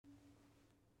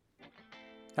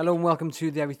Hello and welcome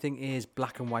to the Everything is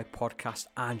Black and White podcast.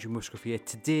 Andrew Musgrove here.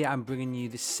 Today I'm bringing you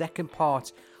the second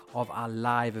part of our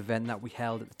live event that we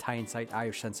held at the Tyneside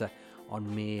Irish Centre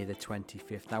on May the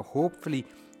 25th. Now hopefully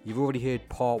you've already heard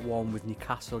part one with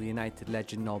Newcastle United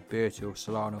legend Alberto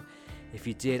Solano. If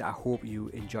you did, I hope you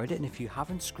enjoyed it, and if you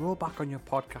haven't, scroll back on your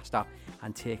podcast app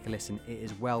and take a listen. It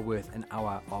is well worth an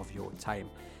hour of your time.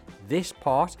 This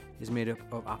part is made up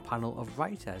of our panel of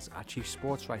writers, our chief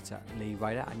sports writer Lee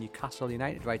Ryder, our Newcastle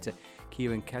United writer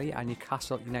Kieran Kelly, our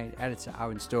Newcastle United editor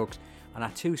Aaron Stokes, and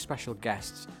our two special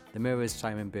guests, the Mirror's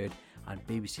Simon Bird and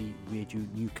BBC Radio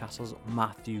Newcastle's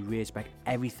Matthew Raisbeck.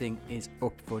 Everything is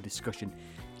up for discussion.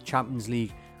 Champions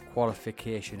League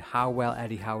qualification, how well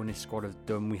Eddie Howe and his squad have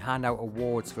done. We hand out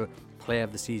awards for Player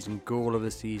of the Season, Goal of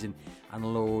the Season,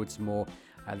 and loads more.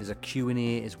 There's a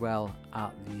Q&A as well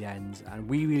at the end, and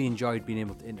we really enjoyed being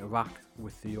able to interact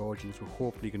with the audience. We're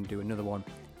hopefully going to do another one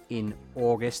in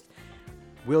August.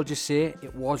 We'll just say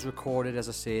it was recorded, as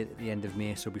I say, at the end of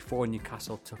May, so before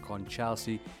Newcastle took on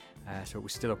Chelsea, so it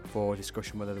was still up for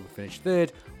discussion whether they would finish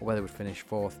third or whether they would finish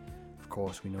fourth. Of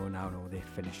course, we know they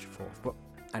finished fourth, but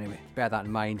anyway, bear that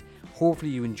in mind.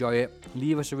 Hopefully you enjoy it.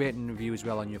 Leave us a rating and review as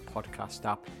well on your podcast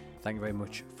app. Thank you very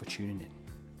much for tuning in.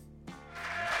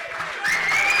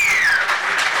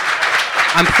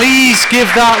 And please give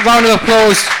that round of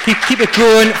applause. Keep it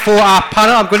going for our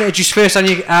panel. I'm going to introduce first our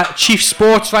new chief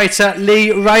sports writer,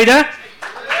 Lee Ryder.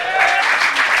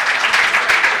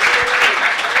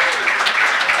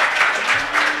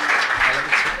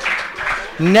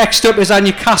 Next up is our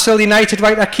Newcastle United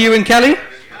writer, Kieran Kelly.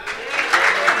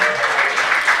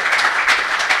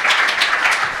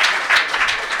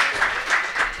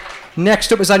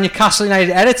 Next up is our Newcastle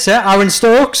United editor, Aaron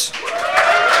Stokes.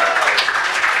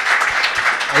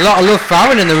 A lot of love for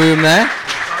Aaron in the room there.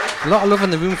 A lot of love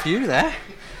in the room for you there.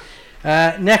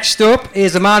 Next up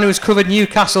is a man who's covered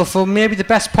Newcastle for maybe the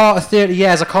best part of 30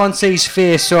 years. I can't see his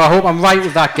face, so I hope I'm right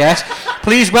with that guess.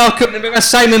 Please welcome the Mirror,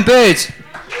 Simon Bird.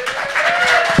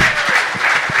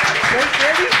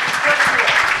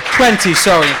 20,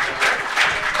 sorry.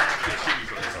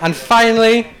 And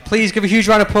finally, please give a huge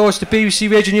round of applause to BBC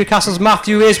Radio Newcastle's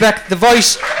Matthew Raisbeck, the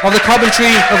voice of the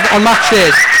commentary on match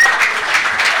days.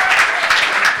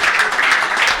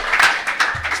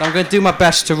 So I'm going to do my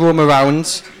best to roam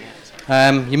around.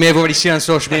 You may have already seen on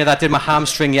social media that I did my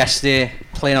hamstring yesterday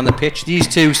playing on the pitch. These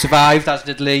two survived, as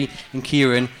did Lee and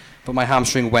Kieran, but my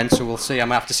hamstring went, so we'll see. I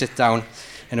might have to sit down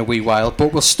in a wee while.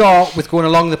 But we'll start with going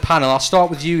along the panel. I'll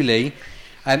start with you, Lee.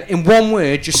 In one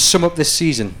word, just sum up this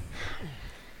season.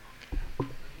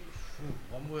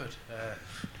 One word.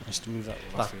 Just to move that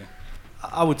for you.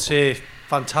 I would say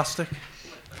fantastic.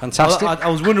 Fantastic. I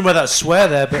was wondering whether I'd swear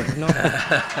there, but no.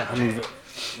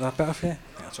 Is that better for you? Yeah,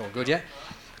 that's all good, yeah.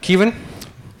 Kieran?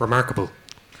 Remarkable.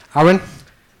 Aaron?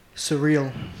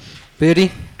 Surreal.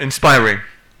 Birdie? Inspiring.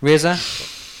 Razor?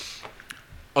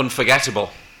 Unforgettable.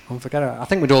 Unforgettable. I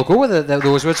think we'd all go with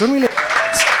those words, wouldn't we?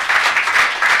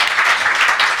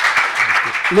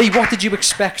 Lee, what did you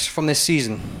expect from this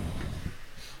season?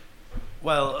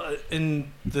 Well,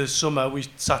 in the summer, we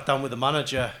sat down with the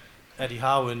manager, Eddie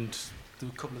Howe, and a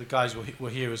couple of the guys were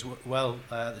here as well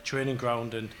at the training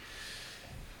ground, and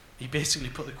he basically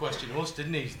put the question to us,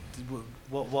 didn't he?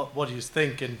 What do you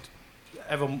think? And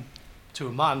everyone, to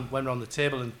a man, went around the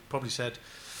table and probably said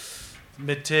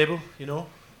mid-table,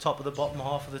 top of the bottom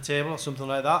half of the table or something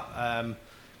like that.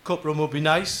 Cup run would be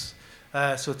nice.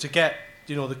 So to get,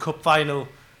 the cup final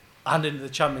and into the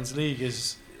Champions League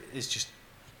is just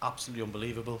absolutely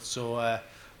unbelievable. So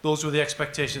those were the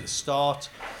expectations at the start.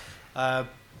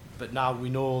 But now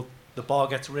we know the bar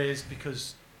gets raised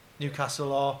because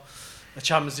Newcastle are a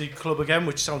Champions League club again,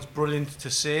 which sounds brilliant to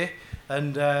say.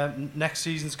 And next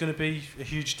season's going to be a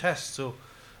huge test. So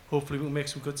hopefully we'll make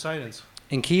some good signings.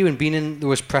 And Kieran, being in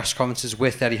those press conferences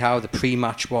with Eddie Howe, the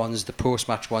pre-match ones, the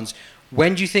post-match ones,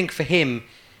 when do you think for him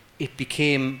it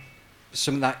became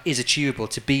something that is achievable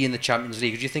to be in the Champions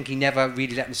League? Do you think he never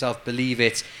really let himself believe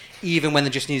it, even when they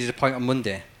just needed a point on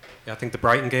Monday? Yeah, I think the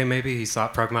Brighton game, maybe he's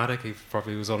that pragmatic. He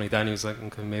probably was only then he was like,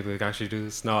 okay, maybe we can actually do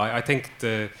this. No, I think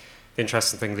the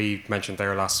interesting thing Lee mentioned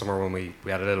there last summer when we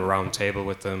had a little round table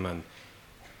with them, and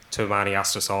to a man he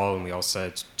asked us all, and we all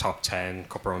said top 10,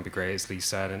 cup run would be great, as Lee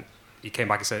said, and he came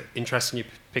back and said, interesting you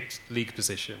picked league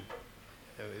position.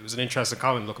 It was an interesting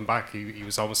comment looking back. He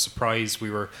was almost surprised we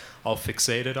were all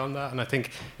fixated on that, and I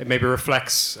think it maybe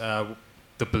reflects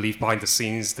the belief behind the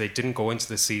scenes. They didn't go into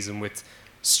the season with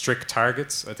strict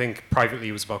targets. I think privately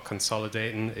it was about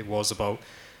consolidating. It was about,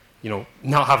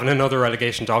 not having another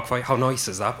relegation dogfight. How nice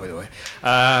is that, by the way?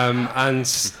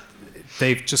 And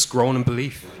they've just grown in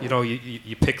belief. You know,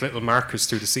 you pick little markers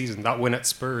through the season. That win at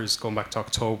Spurs, going back to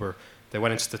October, they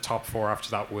went into the top 4 after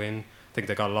that win. I think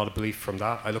they got a lot of belief from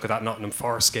that. I look at that Nottingham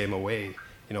Forest game away.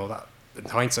 You know, that in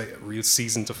hindsight, a real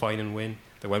season-defining win.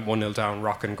 They went 1-0 down,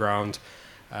 rocking ground,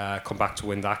 come back to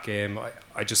win that game.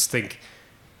 I just think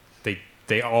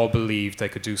they all believed they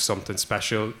could do something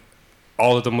special.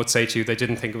 All of them would say to you they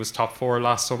didn't think it was top 4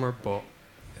 last summer, but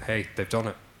hey, they've done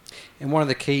it. And one of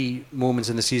the key moments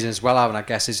in the season as well, Aaron, I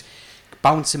guess, is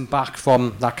bouncing back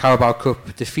from that Carabao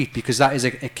Cup defeat, because that is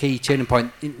a key turning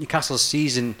point. In Newcastle's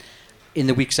season in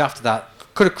the weeks after that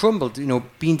could have crumbled, you know,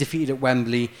 being defeated at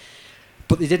Wembley,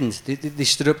 but they didn't. They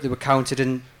stood up, they were counted,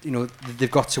 and you know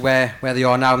they've got to where they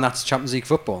are now, and that's Champions League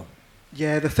football.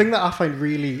 Yeah, the thing that I find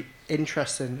really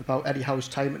interesting about Eddie Howe's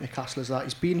time at Newcastle is that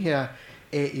he's been here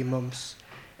 18 months,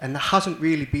 and there hasn't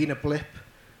really been a blip.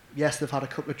 Yes, they've had a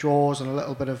couple of draws and a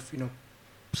little bit of, you know,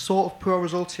 sort of poor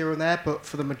results here and there, but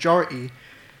for the majority,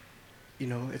 you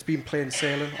know, it's been plain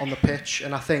sailing on the pitch.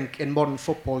 And I think in modern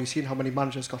football, you've seen how many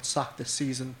managers got sacked this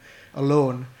season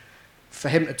alone. For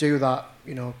him to do that,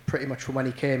 you know, pretty much from when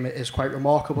he came, it is quite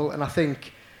remarkable. And I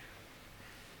think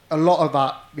a lot of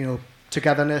that, you know,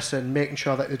 togetherness and making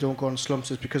sure that they don't go on slumps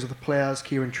is because of the players.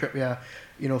 Kieran Trippier,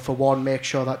 you know, for one, make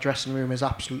sure that dressing room is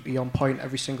absolutely on point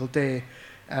every single day.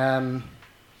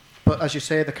 But as you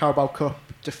say, the Carabao Cup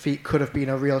defeat could have been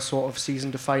a real sort of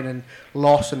season-defining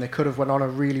loss, and they could have went on a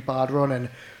really bad run and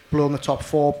blown the top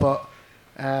 4. But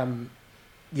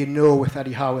you know, with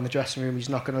Eddie Howe in the dressing room, he's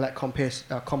not going to let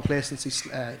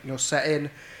complacency you know, set in,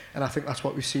 and I think that's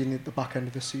what we've seen at the back end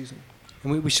of this season.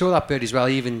 And we saw that, Bertie, as well,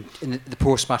 even in the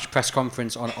post-match press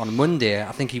conference on Monday.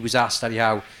 I think he was asked, Eddie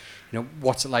Howe, you know,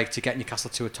 what's it like to get Newcastle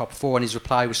to a top 4? And his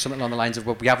reply was something along the lines of,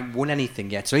 well, we haven't won anything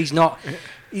yet. So he's not,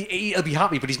 he'll be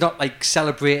happy, but he's not like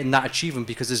celebrating that achievement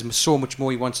because there's so much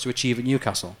more he wants to achieve at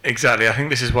Newcastle. Exactly. I think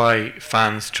this is why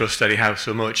fans trust Eddie Howe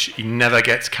so much. He never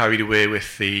gets carried away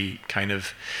with the kind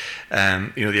of,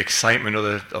 you know, the excitement or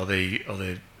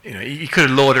the you know, he could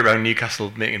have lauded around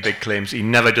Newcastle making big claims. He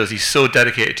never does. He's so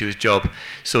dedicated to his job,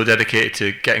 so dedicated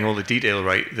to getting all the detail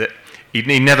right, that he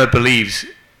never believes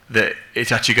that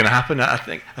it's actually going to happen. I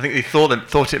think they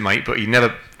thought it might, but he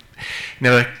never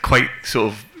quite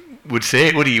sort of would say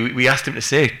it, would he? We asked him to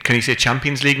say, can he say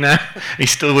Champions League now? He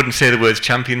still wouldn't say the words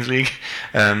Champions League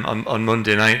on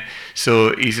Monday night.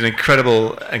 So he's an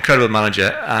incredible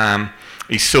manager.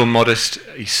 He's so modest.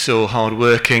 He's so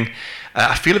hard-working.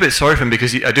 I feel a bit sorry for him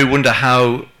because I do wonder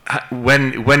how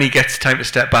when he gets time to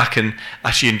step back and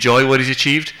actually enjoy what he's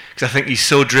achieved, because I think he's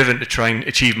so driven to try and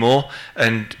achieve more,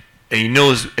 and he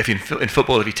knows if in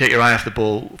football, if you take your eye off the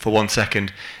ball for 1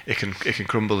 second, it can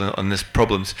crumble on there's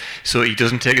problems. So he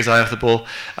doesn't take his eye off the ball,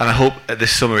 and I hope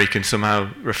this summer he can somehow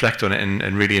reflect on it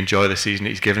and really enjoy the season that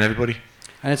he's given everybody.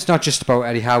 And it's not just about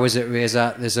Eddie Howe, is it,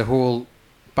 Reza? There's a whole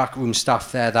backroom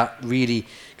staff there that really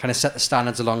kind of set the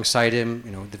standards alongside him.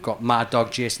 You know, they've got Mad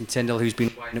Dog Jason Tyndall, who's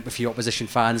been winding up a few opposition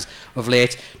fans of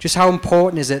late. Just how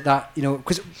important is it that, you know,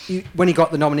 because when he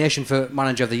got the nomination for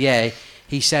Manager of the Year,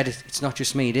 he said it's not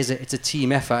just me, it's a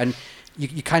team effort, and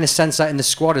you kind of sense that in the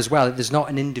squad as well. There's not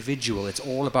an individual, it's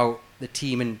all about the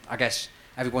team, and I guess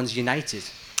everyone's united.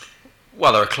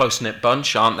 Well, they're a close-knit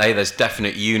bunch, aren't they? There's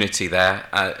definite unity there.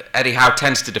 Eddie Howe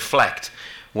tends to deflect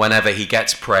whenever he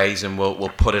gets praise and will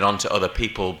put it onto other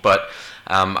people, but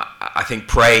I think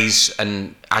praise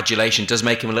and adulation does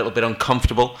make him a little bit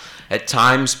uncomfortable at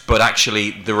times, but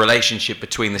actually the relationship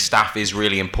between the staff is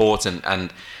really important,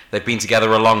 and they've been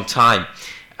together a long time.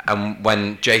 And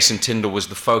when Jason Tyndall was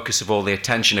the focus of all the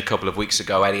attention a couple of weeks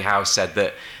ago, Eddie Howe said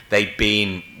that they'd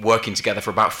been working together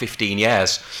for about 15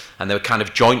 years, and they were kind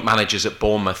of joint managers at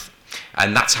Bournemouth.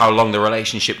 And that's how long the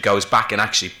relationship goes back, and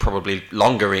actually probably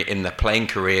longer in their playing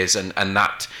careers, and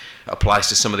that applies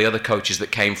to some of the other coaches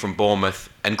that came from Bournemouth.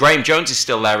 And Graham Jones is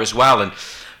still there as well, and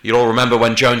you'll all remember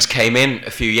when Jones came in a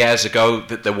few years ago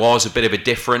that there was a bit of a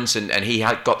difference, and he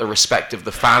had got the respect of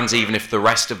the fans, even if the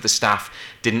rest of the staff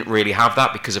didn't really have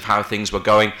that because of how things were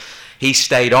going. He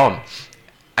stayed on,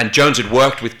 and Jones had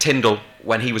worked with Tyndall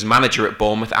when he was manager at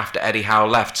Bournemouth after Eddie Howe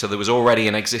left, so there was already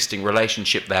an existing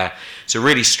relationship there. It's a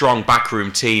really strong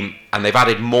backroom team, and they've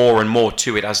added more and more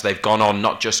to it as they've gone on,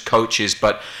 not just coaches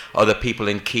but other people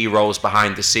in key roles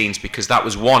behind the scenes, because that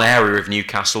was one area of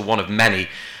Newcastle, one of many,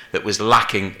 that was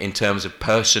lacking in terms of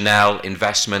personnel,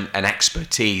 investment and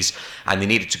expertise, and they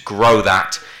needed to grow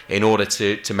that in order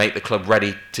to make the club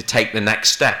ready to take the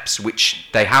next steps, which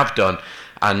they have done.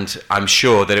 And I'm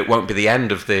sure that it won't be the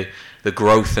end of the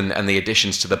growth and the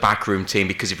additions to the backroom team,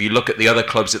 because if you look at the other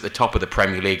clubs at the top of the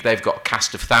Premier League, they've got a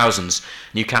cast of thousands.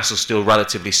 Newcastle's still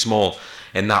relatively small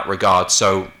in that regard.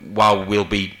 So while we'll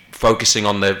be focusing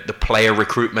on the player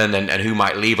recruitment and who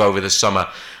might leave over the summer,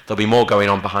 there'll be more going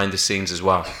on behind the scenes as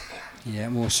well. Yeah,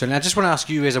 more certainly. I just want to ask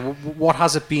you, Reza, what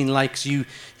has it been like? 'Cause you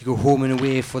go home and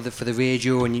away for the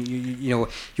radio, and you know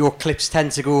your clips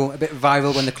tend to go a bit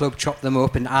viral when the club chop them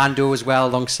up, and Ando as well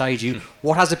alongside you.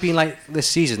 What has it been like this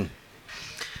season?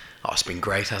 Oh, it's been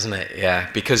great, hasn't it? Yeah,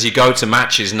 because you go to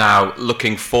matches now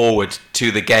looking forward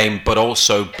to the game, but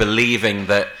also believing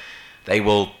that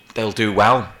they'll do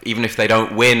well. Even if they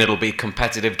don't win, it'll be a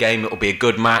competitive game. It'll be a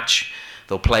good match.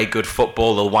 They'll play good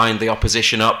football. They'll wind the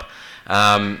opposition up.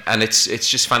 And it's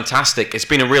just fantastic. It's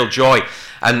been a real joy.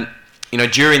 And you know,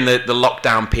 during the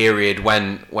lockdown period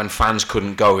when fans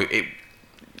couldn't go,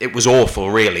 it was awful,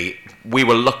 really. We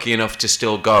were lucky enough to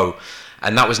still go,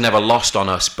 and that was never lost on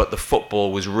us, but the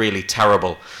football was really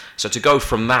terrible. So to go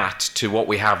from that to what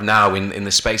we have now in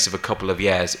the space of a couple of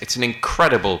years, it's an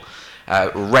incredible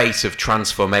rate of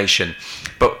transformation.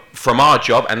 But from our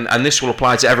job, and this will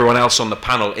apply to everyone else on the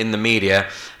panel in the media,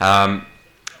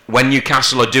 when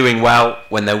Newcastle are doing well,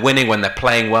 when they're winning, when they're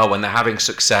playing well, when they're having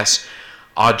success,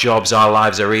 our jobs, our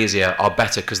lives are easier, are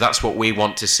better, because that's what we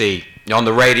want to see. You know, on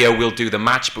the radio, we'll do the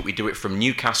match, but we do it from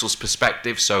Newcastle's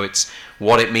perspective, so it's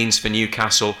what it means for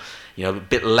Newcastle, you know, a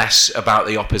bit less about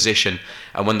the opposition.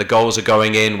 And when the goals are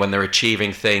going in, when they're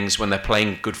achieving things, when they're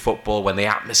playing good football, when the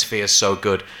atmosphere is so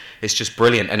good, it's just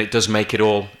brilliant, and it does make it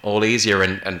all easier.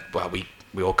 And well,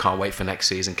 we all can't wait for next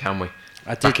season, can we?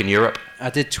 Back in Europe. I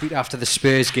did tweet after the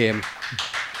Spurs game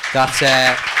that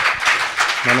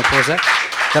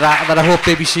I hope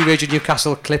BBC Radio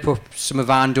Newcastle clip up some of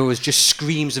Ando's just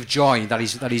screams of joy that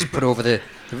he's put over the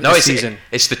season.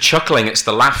 It's the chuckling, it's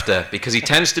the laughter, because he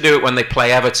tends to do it when they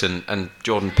play Everton and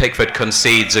Jordan Pickford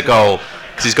concedes a goal,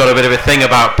 because he's got a bit of a thing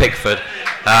about Pickford.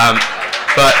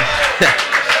 But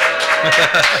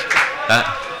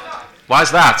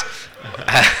why's that?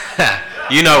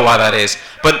 You know why that is.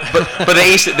 But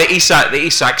the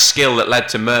Isak skill that led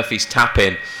to Murphy's tap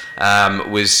in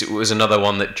was another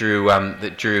one that drew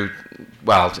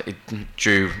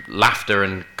laughter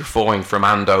and guffawing from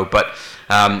Ando. But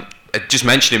just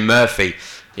mentioning Murphy,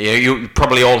 you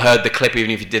probably all heard the clip,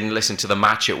 even if you didn't listen to the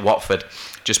match at Watford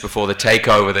just before the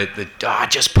takeover.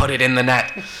 Just put it in the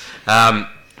net.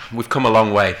 We've come a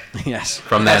long way. Yes,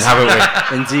 from then, haven't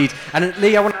we? Indeed. And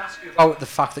Lee, I want to ask you about the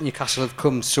fact that Newcastle have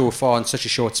come so far in such a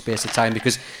short space of time,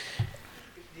 because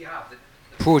the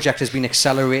project has been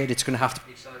accelerated. It's going to have to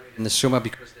be accelerated in the summer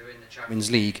because they're in the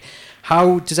Champions League.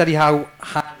 How does Eddie Howe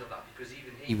handle that? Because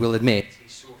even he will admit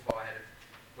he's so far ahead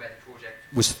of where the project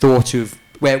was thought to have,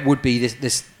 where it would be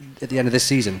this at the end of this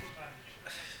season.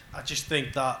 I just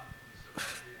think that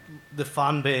the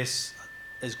fan base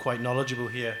is quite knowledgeable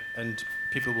here, and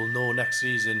people will know next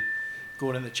season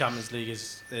going in the Champions League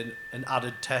is an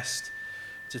added test.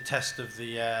 It's a test of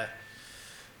the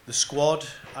squad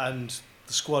and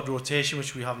the squad rotation,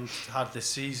 which we haven't had this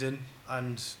season.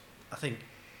 And I think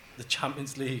the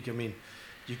Champions League, I mean,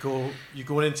 you're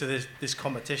going into this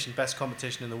competition, best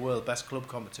competition in the world, best club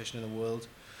competition in the world.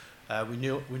 We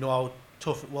know how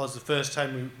tough it was the first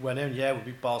time we went in. Yeah, we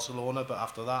beat Barcelona, but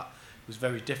after that it was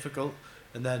very difficult.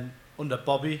 And then under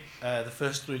Bobby, the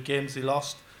first 3 games they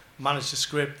lost, managed to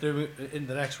scrape through in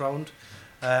the next round.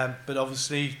 But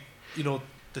obviously, you know,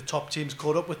 the top teams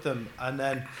caught up with them. And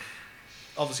then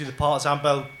obviously the Partizan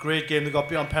Bell, great game, they got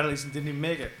beat on penalties and didn't even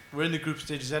make it. We're in the group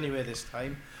stages anyway this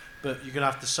time, but you're going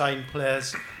to have to sign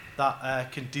players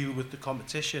that can deal with the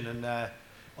competition. And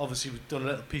obviously we've done a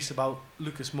little piece about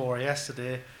Lucas Moura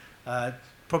yesterday.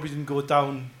 Probably didn't go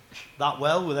down that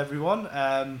well with everyone.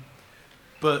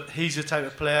 But he's the type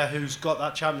of player who's got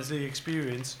that Champions League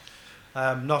experience.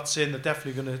 Not saying they're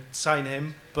definitely going to sign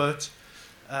him, but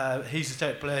he's the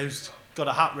type of player who's got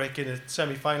a hat-trick in a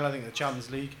semi-final, I think, the Champions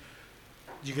League.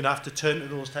 You're going to have to turn to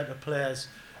those type of players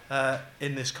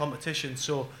in this competition.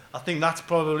 So I think that's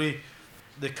probably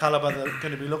the calibre that they're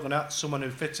going to be looking at, someone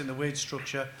who fits in the wage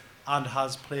structure and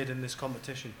has played in this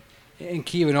competition. And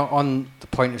Kieran, on the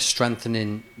point of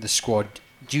strengthening the squad,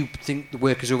 do you think the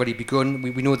work has already begun?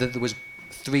 We know that there was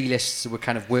 3 lists that we're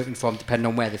kind of working from depending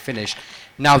on where they finish.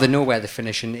 Now they know where they're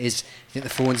finishing. I think the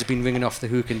phones have been ringing off the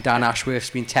hook and Dan Ashworth's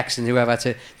been texting whoever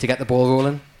to get the ball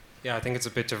rolling. Yeah, I think it's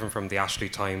a bit different from the Ashley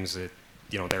Times.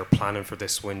 You know, they're planning for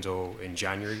this window in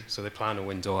January, so they plan a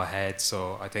window ahead.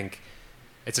 So I think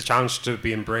it's a challenge to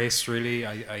be embraced, really.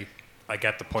 I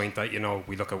get the point that, you know,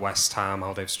 we look at West Ham,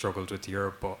 how they've struggled with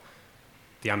Europe, but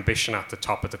the ambition at the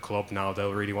top of the club now,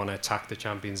 they'll really want to attack the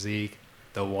Champions League.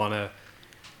 They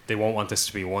won't want this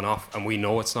to be a one-off, and we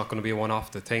know it's not going to be a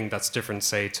one-off. The thing that's different,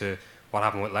 say, to what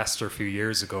happened with Leicester a few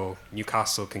years ago,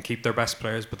 Newcastle can keep their best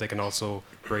players, but they can also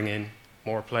bring in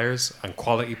more players and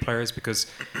quality players, because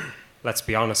let's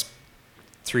be honest,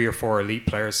 3 or 4 elite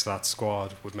players to that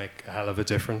squad would make a hell of a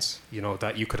difference. You know,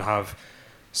 that you could have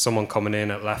someone coming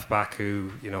in at left back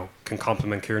who, you know, can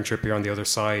complement Kieran Trippier on the other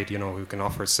side, you know, who can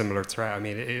offer a similar threat. I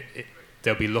mean,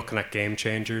 they'll be looking at game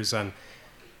changers, and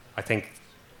I think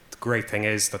the great thing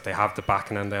is that they have the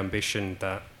backing and the ambition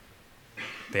that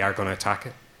they are going to attack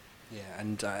it. Yeah,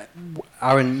 and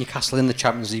Aaron, Newcastle in the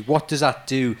Champions League, what does that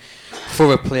do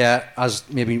for a player, as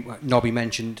maybe Nobby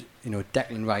mentioned, you know,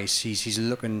 Declan Rice, he's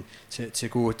looking to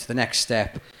go to the next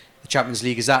step. The Champions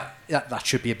League, is that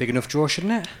should be a big enough draw,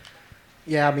 shouldn't it?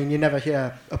 Yeah, I mean, you never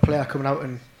hear a player coming out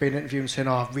and being interviewed and saying,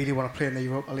 "Oh, I really want to play in the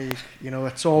Europa League." You know,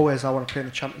 it's always, "I want to play in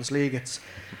the Champions League." It's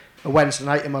a Wednesday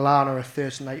night in Milan or a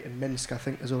Thursday night in Minsk. I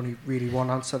think there's only really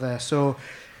one answer there. So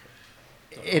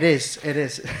it is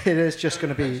just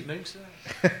going to be.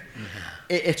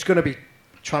 It's going to be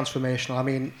transformational. I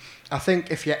mean, I think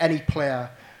if you're any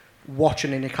player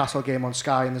watching a Newcastle game on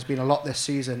Sky, and there's been a lot this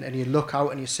season, and you look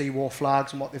out and you see War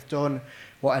Flags and what they've done,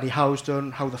 what Eddie Howe's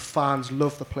done, how the fans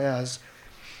love the players,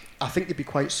 I think you'd be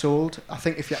quite sold. I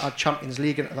think if you add Champions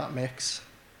League into that mix,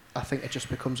 I think it just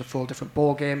becomes a full different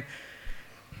ball game.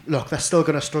 Look, they're still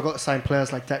going to struggle to sign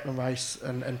players like Declan Rice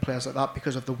and players like that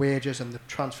because of the wages and the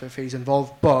transfer fees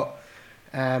involved, but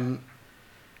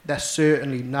they're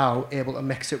certainly now able to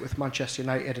mix it with Manchester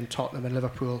United and Tottenham and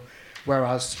Liverpool,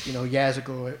 whereas, you know, years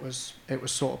ago it was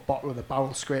sort of bottom of the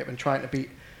barrel scraping, trying to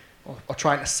beat or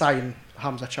trying to sign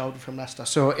Hamza Chowdhury from Leicester.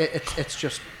 So it's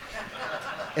just,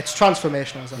 it's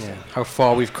transformational, as I say. How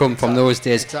far we've come from those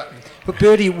days. Exactly. But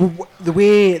Birdie, the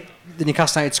way the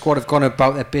Newcastle United squad have gone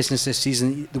about their business this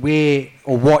season, the way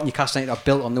or what Newcastle United are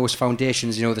built on those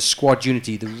foundations, you know, the squad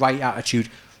unity, the right attitude,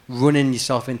 running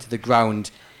yourself into the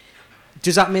ground,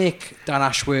 does that make Dan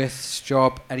Ashworth's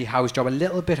job, Eddie Howe's job, a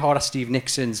little bit harder, Steve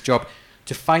Nixon's job,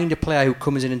 to find a player who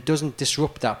comes in and doesn't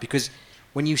disrupt that? Because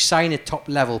when you sign a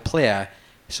top-level player,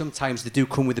 sometimes they do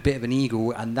come with a bit of an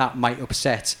ego, and that might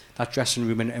upset that dressing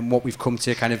room and what we've come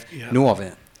to kind of know of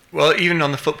it. Well, even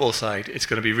on the football side, it's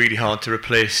going to be really hard to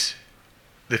replace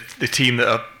the team that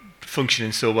are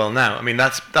functioning so well now. I mean,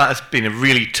 that has been a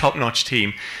really top-notch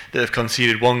team that have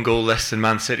conceded 1 goal less than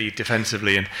Man City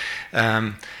defensively,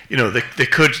 and you know, they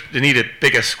need a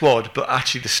bigger squad, but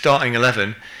actually the starting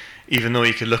 11, even though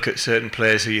you could look at certain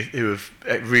players who have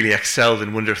really excelled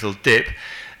and wonder if they'll dip,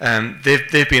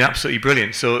 they've been absolutely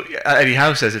brilliant. So Eddie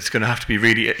Howe says it's going to have to be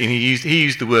really, and he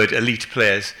used the word elite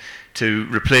players to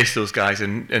replace those guys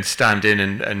and stand in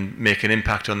and make an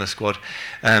impact on the squad.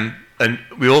 And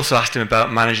we also asked him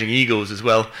about managing egos as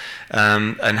well,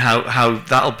 and how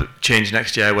that'll change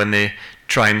next year when they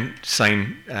try and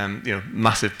sign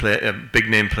massive big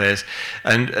name players,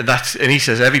 and he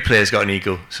says every player's got an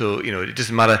ego, so you know, it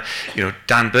doesn't matter. You know,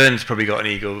 Dan Burns probably got an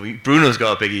ego, Bruno's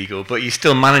got a big ego, but you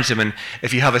still manage them, and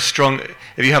if you have a strong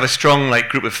like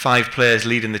group of 5 players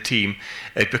leading the team,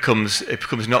 it becomes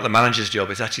not the manager's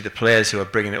job, it's actually the players who are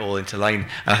bringing it all into line.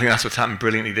 And I think that's what's happened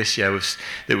brilliantly this year.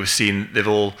 We've seen they've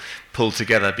all pulled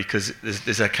together because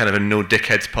there's a kind of a no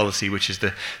dickheads policy, which is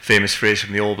the famous phrase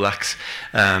from the All Blacks,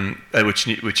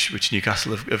 which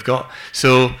Newcastle have got.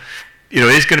 So, you know,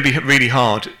 it's going to be really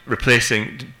hard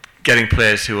getting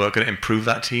players who are going to improve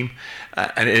that team,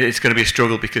 and it's going to be a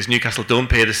struggle because Newcastle don't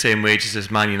pay the same wages as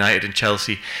Man United and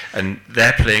Chelsea, and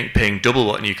they're paying double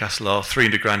what Newcastle are,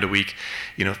 300 grand a week.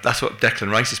 You know, that's what Declan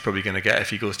Rice is probably going to get if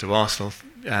he goes to Arsenal.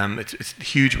 It's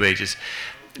huge wages.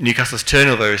 Newcastle's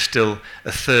turnover is still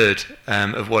a third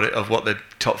of what the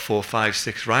top 4, 5,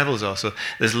 6 rivals are. So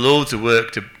there's loads of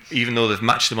work to, even though they've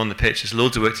matched them on the pitch, there's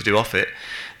loads of work to do off it.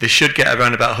 They should get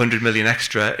around about 100 million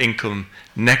extra income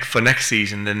for next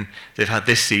season than they've had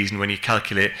this season, when you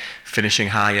calculate finishing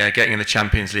higher, getting in the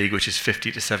Champions League, which is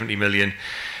 50 to 70 million.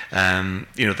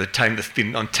 You know, the time they've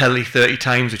been on telly 30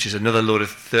 times, which is another load of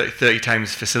 30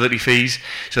 times facility fees.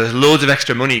 So there's loads of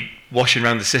extra money washing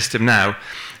around the system now,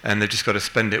 and they've just got to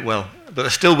spend it well. But they're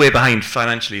still way behind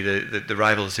financially the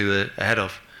rivals who are ahead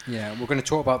of. Yeah, we're going to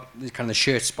talk about the kind of the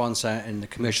shirt sponsor and the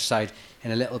commercial side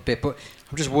in a little bit, but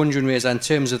I'm just wondering, Reza, in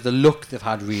terms of the look they've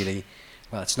had, really,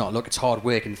 well, it's not luck, it's hard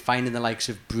work, and finding the likes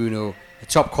of Bruno, a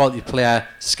top quality player,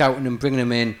 scouting him, bringing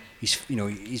him in. He's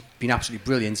been absolutely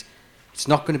brilliant. It's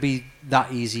not going to be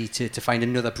that easy to find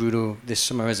another Bruno this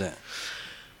summer, is it?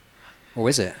 Or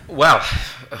is it? Well,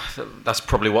 that's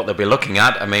probably what they'll be looking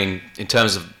at. I mean, in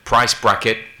terms of price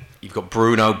bracket, you've got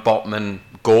Bruno, Botman,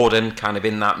 Gordon kind of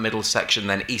in that middle section.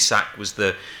 Then Isak was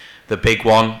the big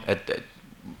one at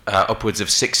upwards of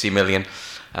 60 million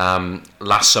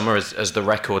last summer as the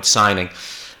record signing.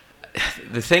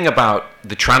 The thing about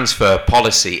the transfer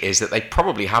policy is that they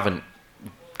probably haven't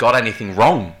got anything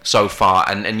wrong so far.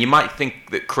 And you might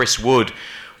think that Chris Wood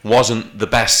wasn't the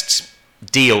best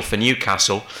deal for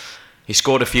Newcastle. He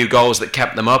scored a few goals that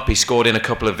kept them up. He scored in a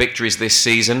couple of victories this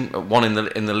season, one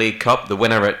in the League Cup. The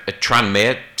winner at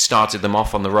Tranmere started them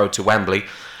off on the road to Wembley.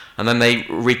 And then they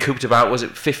recouped about, was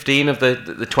it 15 of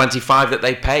the 25 that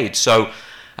they paid? So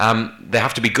they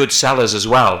have to be good sellers as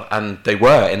well. And they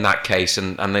were in that case.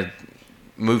 And they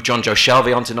moved John Joe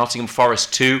Shelvey on to Nottingham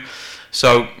Forest too.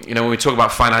 So, when we talk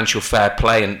about financial fair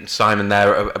play, and Simon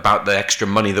there about the extra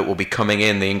money that will be coming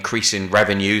in, the increase in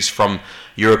revenues from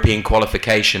European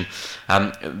qualification,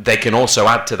 they can also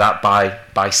add to that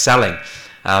by selling.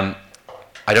 I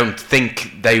don't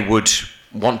think they would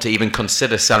want to even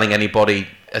consider selling anybody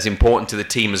as important to the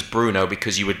team as Bruno,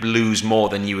 because you would lose more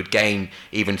than you would gain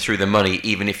even through the money,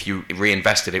 even if you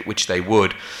reinvested it, which they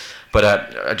would. But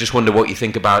I just wonder what you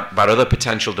think about other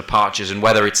potential departures, and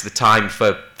whether it's the time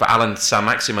for Alan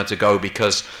Saint-Maximin to go,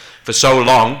 because for so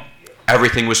long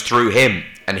everything was through him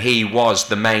and he was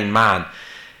the main man.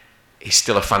 He's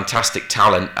still a fantastic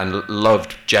talent and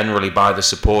loved generally by the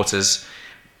supporters,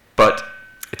 but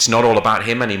it's not all about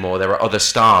him anymore. There are other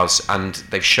stars, and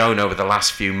they've shown over the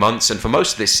last few months, and for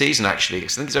most of this season actually,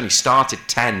 because I think he's only started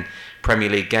 10 Premier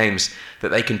League games, that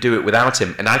they can do it without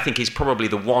him. And I think he's probably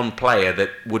the one player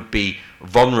that would be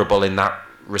vulnerable in that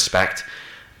respect,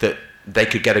 that they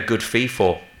could get a good fee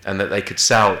for and that they could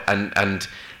sell. And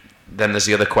then there's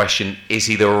the other question, is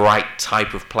he the right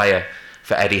type of player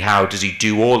for Eddie Howe? Does he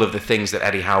do all of the things that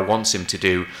Eddie Howe wants him to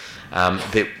do,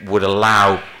 that would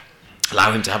allow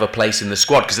him to have a place in the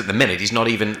squad? Because at the minute he's not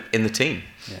even in the team.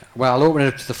 Yeah. Well, I'll open it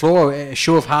up to the floor. A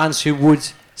show of hands, who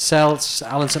would sell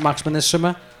Alan Saint-Maximin this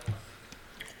summer?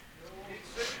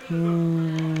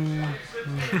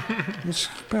 It's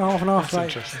about half and half,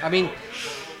 right? I mean,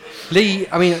 Lee,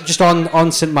 just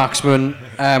on Saint-Maximin,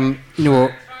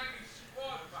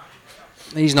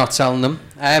 he's not selling them.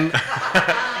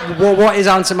 What is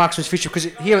Alan Saint-Maximin's future? Because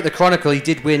here at the Chronicle, he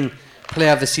did win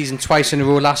Player of the Season twice in a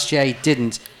row. Last year he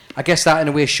didn't. I guess that in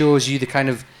a way shows you the kind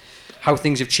of how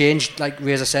things have changed. Like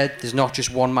Reza said, there's not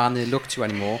just one man they look to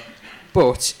anymore.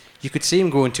 But you could see him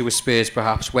going to a Spurs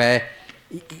perhaps where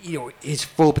his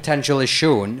full potential is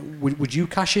shown. Would you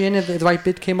cash in if the right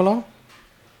bid came along?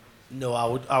 No,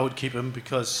 I would keep him,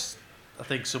 because I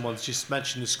think someone's just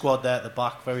mentioned the squad there at the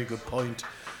back. Very good point.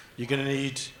 You're gonna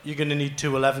need 2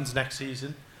 11s next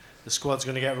season. The squad's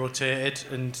gonna get rotated,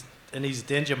 and he's a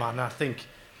danger man. I think,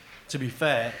 to be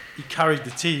fair, he carried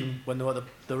the team when they were at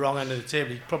the wrong end of the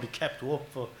table. He probably kept up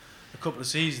for a couple of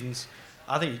seasons.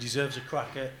 I think he deserves a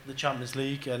crack at the Champions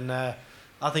League, and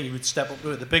I think he would step up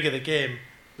to it. The bigger the game,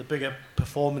 the bigger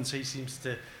performance he seems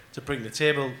to bring to the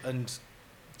table. And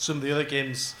some of the other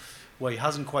games where he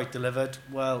hasn't quite delivered,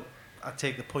 well, I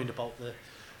take the point about the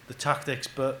tactics,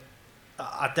 but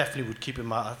I definitely would keep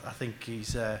him. I think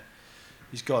he's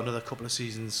got another couple of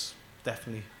seasons,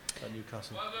 definitely, at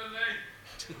Newcastle.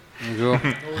 There you go.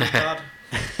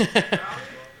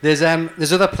 There's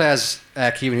other players,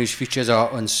 Kieran, whose futures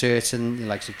are uncertain,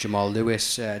 like Jamal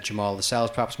Lewis, Jamal Lascelles,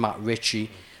 perhaps Matt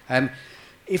Ritchie.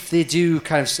 If they do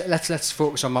let's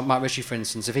focus on Matt Ritchie, for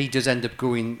instance. If he does end up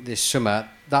going this summer,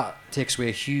 that takes away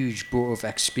a huge boat of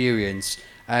experience.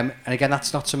 And again,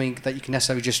 that's not something that you can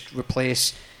necessarily just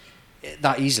replace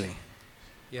that easily.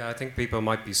 Yeah, I think people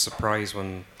might be surprised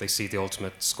when they see the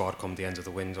ultimate squad come the end of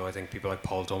the window. I think people like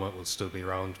Paul Dummett will still be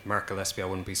around. Mark Gillespie, I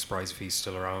wouldn't be surprised if he's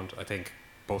still around. I think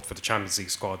both for the Champions League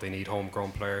squad, they need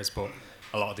homegrown players, but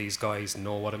a lot of these guys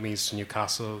know what it means to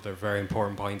Newcastle. They're very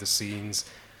important behind the scenes.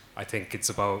 I think it's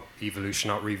about evolution,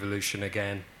 not revolution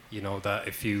again. That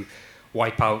if you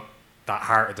wipe out that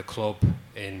heart of the club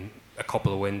in a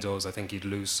couple of windows, I think you'd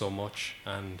lose so much.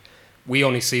 And we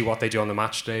only see what they do on the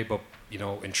match day, but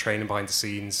in training behind the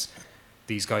scenes,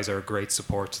 these guys are a great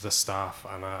support to the staff,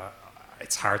 and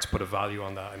it's hard to put a value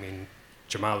on that. I mean,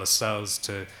 Jamal Lascelles,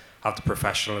 to have the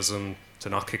professionalism to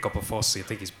not kick up a fuss. I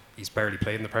think he's barely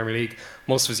played in the Premier League.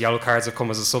 Most of his yellow cards have come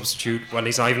as a substitute when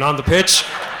he's not even on the pitch,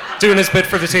 doing his bit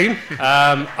for the team.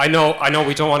 I know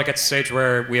we don't want to get to the stage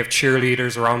where we have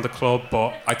cheerleaders around the club,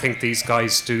 but I think these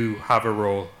guys do have a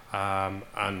role,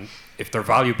 and if they're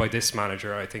valued by this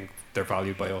manager, I think they're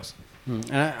valued by us.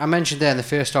 And I mentioned there in the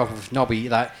first half of Nobby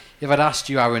that if I'd asked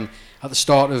you, Aaron, at the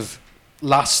start of the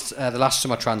last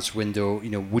summer transfer window,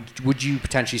 would you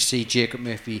potentially see Jacob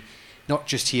Murphy not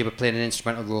just here but playing an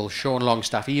instrumental role, Sean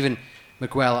Longstaff, even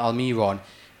Miguel Almiron?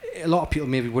 A lot of people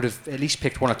maybe would have at least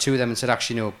picked one or two of them and said,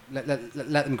 actually, let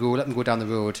them go down the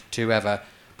road to whoever.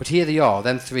 But here they are,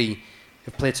 them three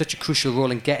have played such a crucial role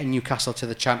in getting Newcastle to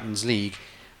the Champions League.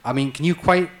 I mean, can you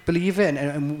quite believe it?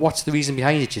 And what's the reason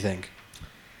behind it, do you think?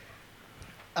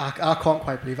 I can't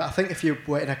quite believe it. I think if you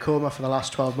were in a coma for the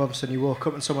last 12 months and you woke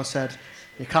up and someone said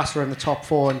Newcastle are in the top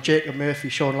 4 and Jacob Murphy,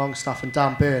 Sean Longstaff and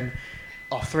Dan Burn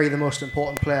are 3 of the most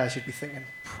important players, you'd be thinking,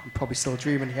 I'm probably still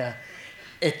dreaming here.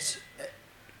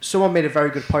 Someone made a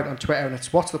very good point on Twitter, and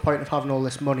it's, what's the point of having all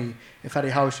this money if Eddie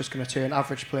Howe's just going to turn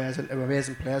average players into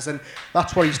amazing players? And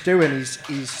that's what he's doing.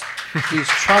 He's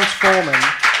transforming.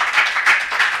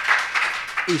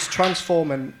 He's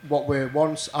transforming what were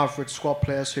once average squad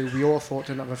players who we all thought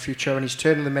didn't have a future, and he's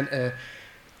turning them into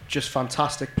just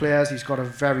fantastic players. He's got a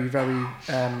very, very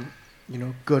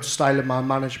good style of man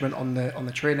management on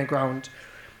the training ground.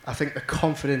 I think the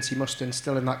confidence he must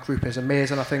instill in that group is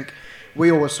amazing. I think we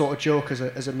always sort of joke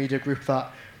as a media group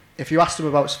that if you asked him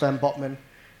about Sven Botman,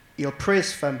 he'll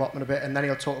praise Sven Botman a bit, and then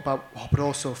he'll talk about, but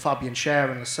also Fabian Schär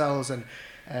and Lascelles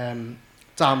and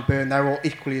Dan Burn, they're all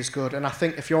equally as good. And I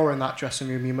think if you're in that dressing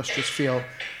room, you must just feel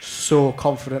so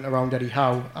confident around Eddie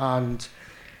Howe. And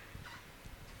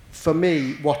for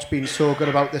me, what's been so good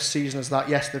about this season is that,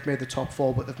 yes, they've made the top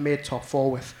 4, but they've made top 4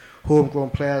 with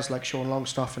homegrown players like Sean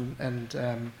Longstaff and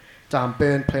Dan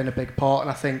Burn playing a big part.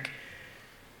 And I think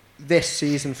this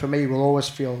season for me will always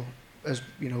feel as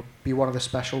be one of the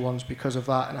special ones because of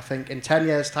that. And I think in 10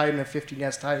 years time and 15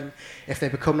 years time, if they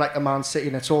become like a Man City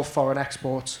and it's all foreign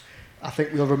exports, I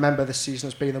think we'll remember this season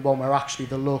as being the one where actually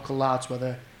the local lads were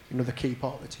the key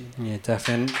part of the team. Yeah,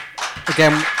 definitely. And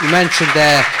again, you mentioned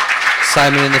there,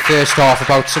 Simon, in the first half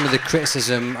about some of the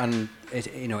criticism, and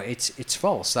it's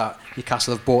false that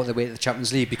Newcastle have bought their way to the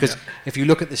Champions League, because if you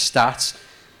look at the stats,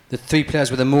 the 3 players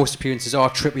with the most appearances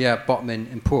are Trippier,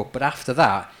 Botman and Pope. But after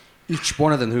that, each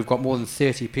one of them who've got more than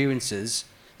 30 appearances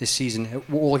this season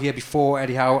were all here before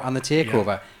Eddie Howe and the takeover.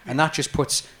 Yeah. And that just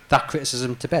puts that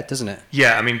criticism to bed, doesn't it?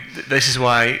 Yeah, I mean, this is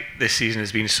why this season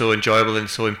has been so enjoyable and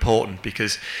so important,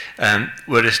 because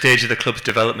we're at a stage of the club's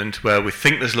development where we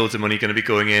think there's loads of money going to be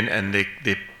going in, and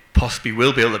they possibly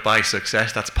will be able to buy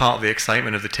success. That's part of the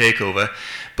excitement of the takeover.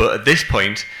 But at this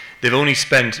point, they've only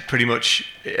spent pretty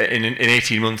much in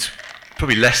 18 months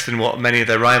probably less than what many of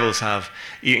their rivals have,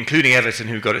 including Everton,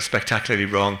 who got it spectacularly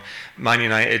wrong. Man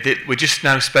United, we're just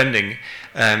now spending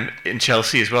in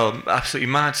Chelsea as well,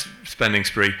 absolutely mad spending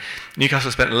spree.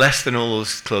 Newcastle spent less than all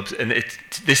those clubs, and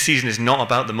this season is not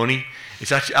about the money.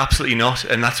 It's actually absolutely not,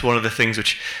 and that's one of the things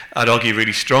which I'd argue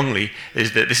really strongly,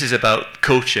 is that this is about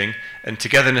coaching and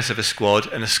togetherness of a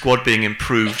squad, and a squad being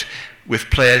improved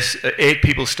with players, 8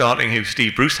 people starting who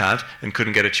Steve Bruce had and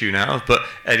couldn't get a tune out of, but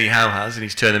Eddie Howe has, and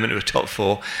he's turned them into a top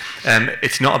 4.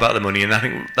 It's not about the money, and I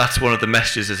think that's one of the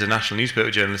messages as a national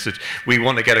newspaper journalist that we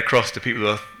want to get across to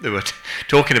people who are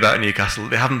talking about Newcastle.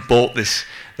 They haven't bought this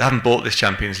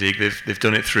Champions League. They've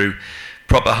done it through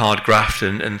proper hard graft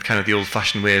and kind of the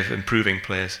old-fashioned way of improving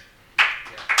players.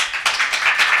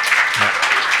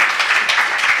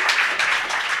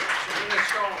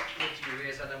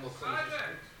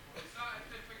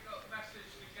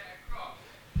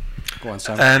 Go on,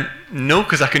 Sam. No,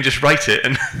 because I can just write it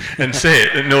and say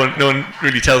it, and no one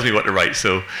really tells me what to write.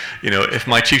 So, if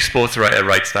my chief sports writer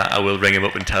writes that, I will ring him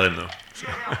up and tell him though. So.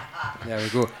 There we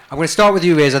go. I'm going to start with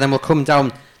you, Reza, and then we'll come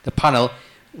down the panel.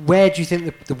 Where do you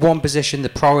think the one position, the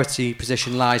priority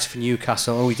position, lies for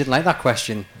Newcastle? Oh, we didn't like that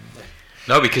question.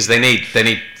 No, because they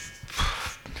need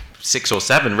 6 or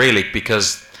 7 really,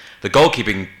 because the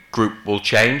goalkeeping group will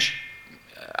change.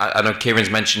 I know Kieran's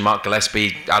mentioned Mark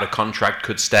Gillespie out of contract,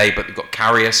 could stay, but they've got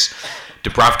Karius.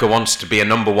 Dubravka wants to be a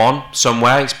number 1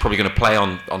 somewhere. He's probably going to play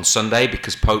on Sunday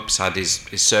because Pope's had his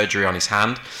surgery on his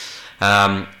hand.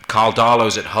 Carl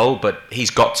Darlow's at Hull, but he's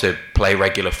got to play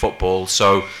regular football.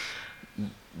 So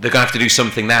they're going to have to do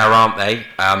something there, aren't they?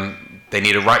 They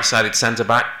need a right-sided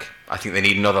centre-back. I think they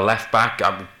need another left-back.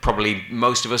 Probably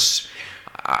most of us,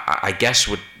 I guess,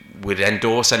 would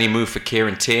endorse any move for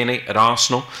Kieran Tierney at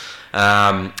Arsenal.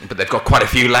 But they've got quite a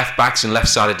few left-backs and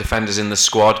left-sided defenders in the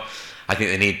squad. I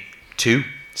think they need 2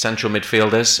 central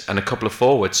midfielders and a couple of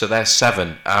forwards, so there's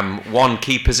 7. One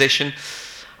key position,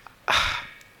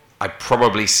 I'd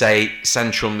probably say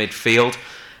central midfield,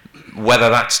 whether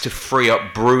that's to free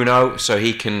up Bruno so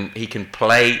he can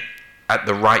play at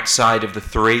the right side of the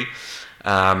 3,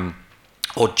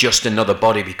 or just another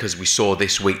body, because we saw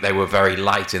this week they were very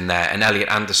light in there, and Elliot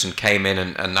Anderson came in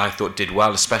and I thought did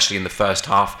well, especially in the first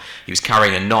half. He was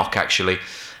carrying a knock actually,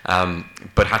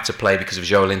 but had to play because of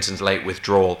Joe Linton's late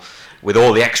withdrawal. With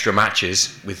all the extra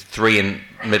matches, with 3 in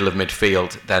middle of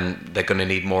midfield, then they're going to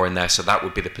need more in there, so that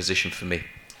would be the position for me.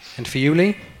 And for you,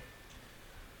 Lee?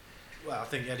 Well, I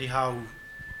think Eddie Howe,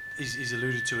 he's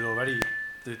alluded to it already.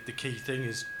 The key thing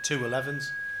is 2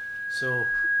 11s, so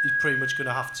he's pretty much going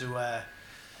to have to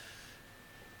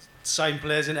sign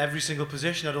players in every single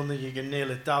position. I don't think you can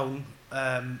nail it down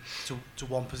to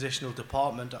one positional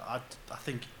department. I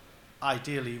think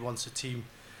ideally, once a team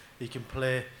he can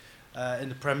play in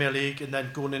the Premier League, and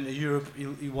then going into Europe,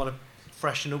 you want to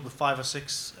freshen up with 5 or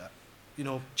 6,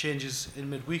 changes in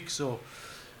midweek. So,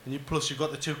 and plus you've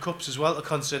got the 2 cups as well to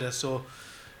consider. So,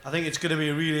 I think it's going to be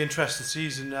a really interesting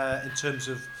season in terms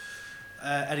of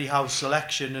Eddie Howe's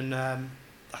selection, and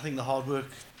I think the hard work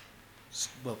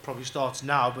probably starts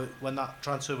now. But when that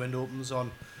transfer window opens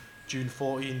on June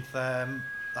 14th,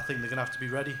 I think they're going to have to be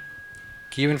ready.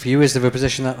 Kieran, for you, is there a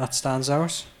position that stands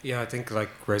out? Yeah, I think, like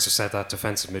Razor said, that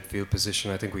defensive midfield position,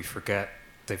 I think we forget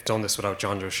they've done this without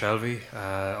John Joe Shelby.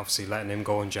 Obviously, letting him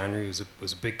go in January was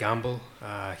a big gamble.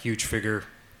 Huge figure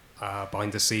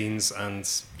behind the scenes, and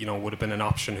would have been an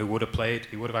option who would have played.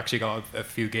 He would have actually got a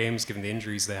few games given the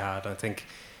injuries they had. I think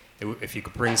if you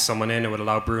could bring someone in, it would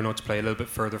allow Bruno to play a little bit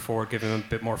further forward, give him a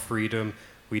bit more freedom.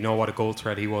 We know what a goal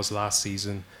threat he was last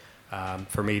season.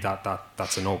 For me,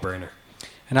 that's a no-brainer.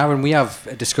 And Aaron, we have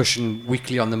a discussion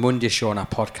weekly on the Monday show on our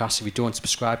podcast. If you don't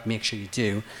subscribe, make sure you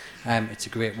do. It's a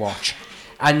great watch.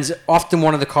 And often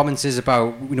one of the comments is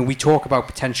about, we talk about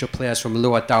potential players from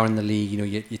lower down in the league,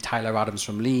 your Tyler Adams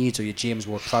from Leeds or your James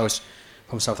Ward-Prowse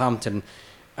from Southampton.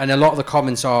 And a lot of the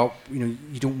comments are, you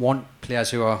don't want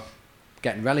players who are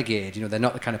getting relegated. They're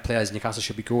not the kind of players Newcastle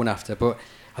should be going after. But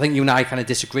I think you and I kind of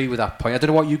disagree with that point. I don't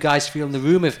know what you guys feel in the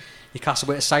room. If Newcastle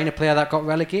were to sign a player that got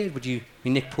relegated, would you?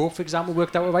 Nick Pope, for example,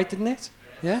 worked out all right, didn't it?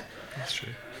 Yeah? That's true.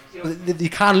 You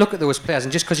can't look at those players,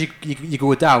 and just because you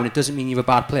go down, it doesn't mean you're a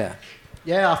bad player.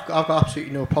 Yeah, I've got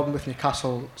absolutely no problem with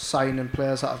Newcastle signing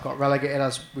players that have got relegated.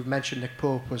 As we've mentioned, Nick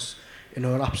Pope was, an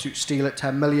absolute steal at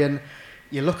 10 million.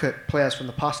 You look at players from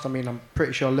the past. I mean, I'm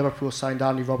pretty sure Liverpool signed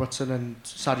Andy Robertson and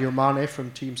Sadio Mane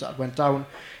from teams that went down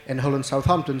in Hull and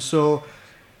Southampton. So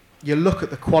you look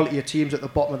at the quality of teams at the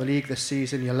bottom of the league this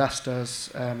season, your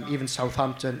Leicesters, even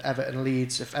Southampton, Everton,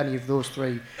 Leeds. If any of those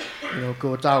 3,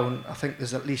 go down, I think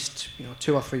there's at least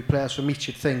 2 or 3 players from each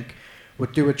you'd think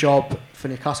would do a job for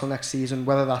Newcastle next season,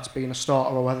 whether that's been a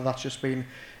starter or whether that's just been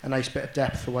a nice bit of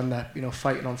depth for when they're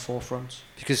fighting on 4 fronts.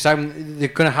 Because they're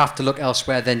going to have to look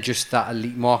elsewhere than just that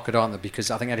elite market, aren't they?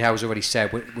 Because I think Eddie Howe's already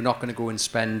said we're not going to go and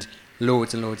spend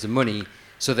loads and loads of money.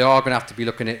 So they are going to have to be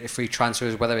looking at free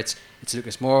transfers, whether it's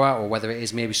Lucas Moura or whether it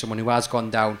is maybe someone who has gone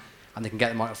down and they can get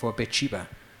them out for a bit cheaper.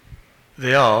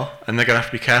 They are, and they're going to have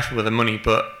to be careful with the money.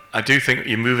 But I do think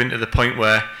you're moving to the point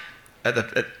where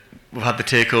we've had the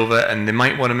takeover and they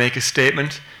might want to make a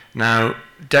statement. Now,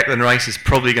 Declan Rice is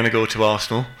probably going to go to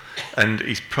Arsenal, and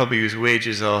his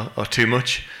wages are too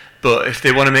much. But if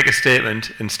they want to make a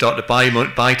statement and start to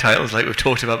buy titles like we've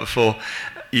talked about before,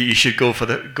 you should go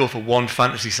for one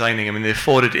fantasy signing. I mean, they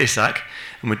afforded Isak,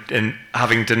 and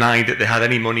having denied that they had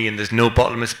any money and there's no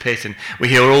bottomless pit, and we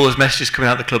hear all those messages coming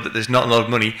out of the club that there's not a lot of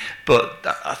money, but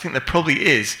I think there probably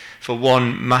is for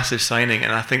one massive signing,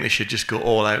 and I think they should just go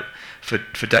all out for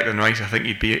Declan Rice. I think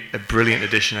he'd be a brilliant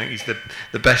addition. I think he's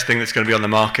the best thing that's going to be on the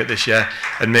market this year,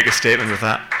 and make a statement with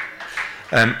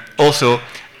that. Also,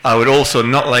 I would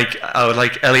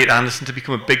like Elliot Anderson to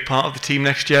become a big part of the team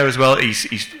next year as well.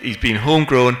 He's been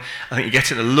homegrown. I think he gets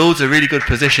into loads of really good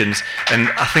positions, and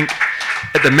I think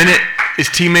at the minute his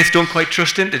teammates don't quite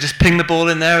trust him to just ping the ball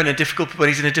in there when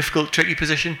he's in a difficult, tricky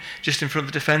position just in front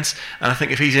of the defence. And I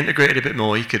think if he's integrated a bit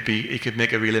more, he could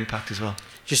make a real impact as well.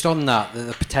 Just on that,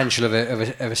 the potential of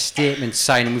a statement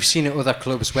signing, we've seen at other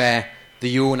clubs where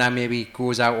the owner maybe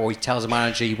goes out or he tells the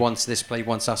manager he wants this player, he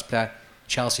wants that player.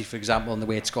 Chelsea, for example, and the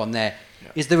way it's gone there. Yeah.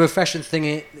 Is the refreshing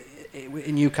thing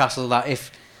in Newcastle that if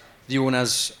the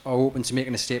owners are open to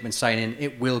making a statement signing,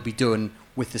 it will be done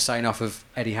with the sign-off of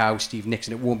Eddie Howe, Steve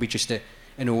Nixon? It won't be just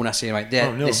an owner saying, right,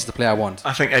 this is the player I want.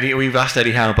 I think we've asked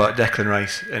Eddie Howe about Declan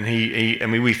Rice, and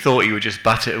we thought he would just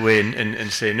bat it away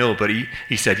and say no, but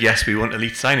he said, yes, we want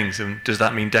elite signings, and does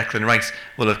that mean Declan Rice?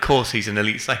 Well, of course he's an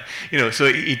elite signing. So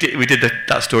we did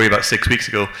that story about 6 weeks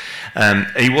ago, and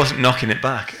he wasn't knocking it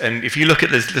back. And if you look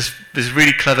at there's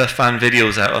really clever fan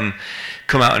videos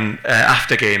come out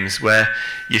after games where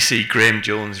you see Graham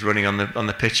Jones running on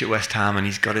the pitch at West Ham, and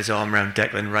he's got his arm around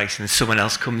Declan Rice, and someone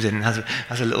else comes in and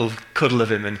has a little cuddle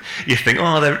of him, and you think,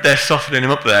 oh, they're softening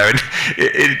him up there, and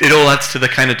it all adds to the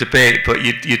kind of debate. But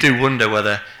you do wonder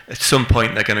whether at some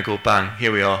point they're going to go, bang,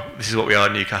 here we are, this is what we are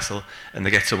at Newcastle, and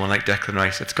they get someone like Declan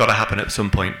Rice. It's got to happen at some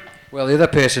point. Well, the other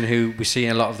person who we see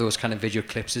in a lot of those kind of video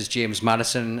clips is James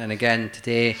Maddison, and again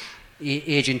today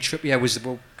Agent Trippier was,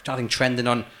 I think, trending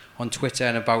on Twitter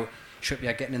and about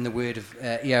Trippier getting in the word of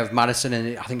ear of Maddison,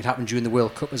 and I think it happened during the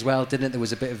World Cup as well, didn't it? There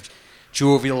was a bit of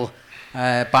jovial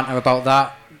banter about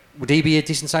that. Would he be a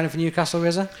decent signing for Newcastle,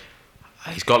 Reza?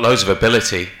 He's got loads of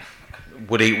ability.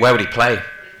 where would he play?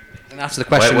 And that's the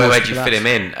question. Where do you fit him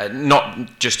in?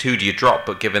 Not just who do you drop,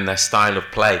 but given their style of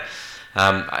play.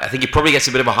 I think he probably gets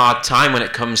a bit of a hard time when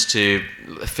it comes to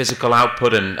physical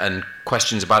output and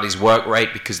questions about his work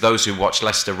rate, because those who watch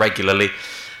Leicester regularly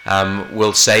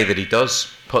will say that he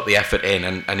does put the effort in,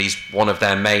 and he's one of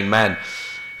their main men.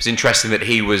 It's interesting that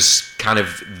he was kind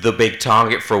of the big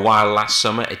target for a while last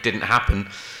summer. It didn't happen.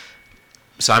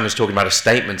 Simon's talking about a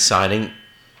statement signing.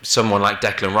 Someone like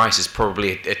Declan Rice is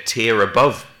probably a tier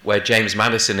above where James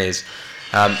Maddison is.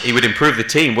 He would improve the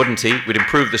team, wouldn't he? Would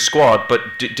improve the squad, but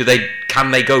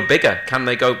can they go bigger? Can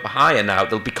they go higher now?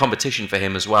 There'll be competition for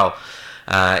him as well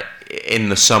in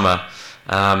the summer.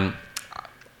 I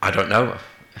don't know.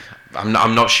 I'm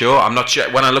not sure.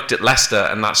 When I looked at Leicester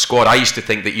and that squad, I used to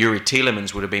think that Yuri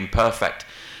Tielemans would have been perfect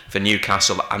for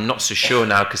Newcastle. I'm not so sure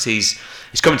now, because he's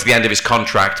coming to the end of his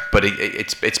contract, but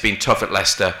it's been tough at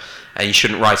Leicester, and you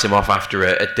shouldn't write him off after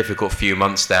a difficult few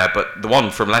months there. But the one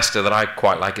from Leicester that I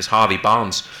quite like is Harvey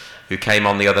Barnes, who came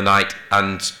on the other night,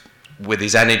 and with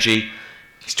his energy,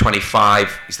 he's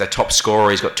 25, he's their top scorer,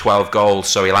 he's got 12 goals,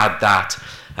 so he'll add that.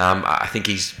 I think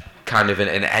he's kind of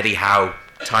an Eddie Howe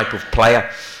type of player.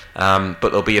 But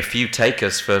there'll be a few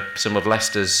takers for some of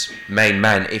Leicester's main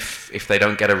men if they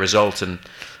don't get a result, and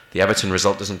the Everton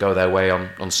result doesn't go their way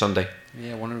on Sunday.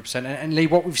 Yeah, 100%. And Lee,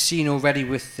 what we've seen already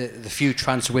with the few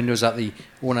transfer windows that the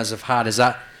owners have had is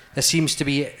that there seems to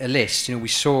be a list. We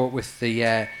saw it with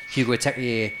the Hugo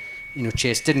Ekitike,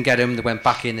 Chase didn't get him, they went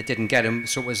back in, they didn't get him.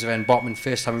 So it was Van Botman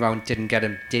first time around, didn't get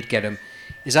him, did get him.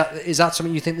 Is that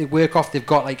something you think they work off? They've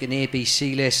got like an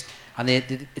ABC list, and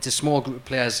it's a small group of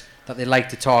players that they like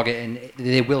to target, and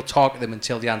they will target them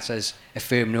until the answer is a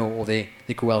firm no, or they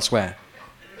go elsewhere.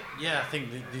 Yeah, I think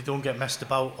they don't get messed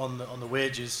about on the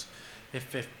wages.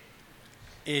 If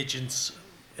agents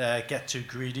get too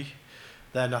greedy,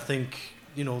 then I think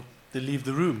they leave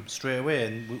the room straight away,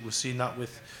 and we've seen that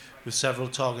with several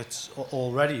targets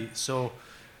already. So,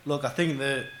 look, I think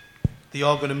that they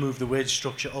are going to move the wage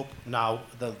structure up now.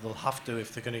 They'll have to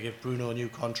if they're going to give Bruno a new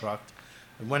contract,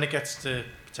 and when it gets to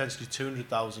potentially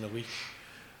 200,000 a week,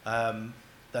 then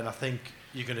I think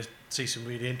you're going to see some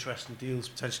really interesting deals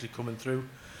potentially coming through.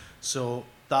 So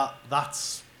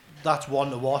that's one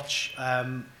to watch.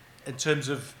 In terms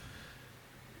of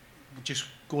just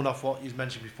going off what you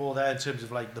mentioned before there, in terms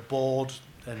of like the board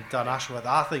and Dan Ashworth,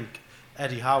 I think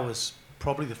Eddie Howe is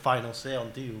probably the final say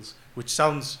on deals, which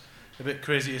sounds a bit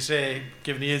crazy to say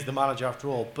given he is the manager after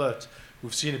all, but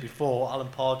we've seen it before. Alan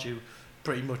Pardew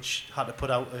pretty much had to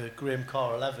put out a Graham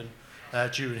Carr 11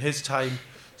 during his time.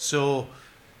 So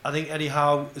I think Eddie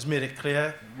Howe has made it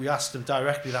clear. We asked him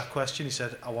directly that question. He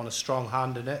said, I want a strong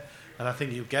hand in it. And I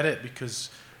think he'll get it because,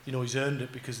 he's earned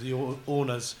it, because the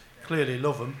owners clearly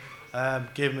love him.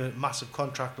 Gave him a massive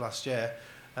contract last year,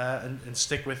 and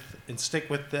stick with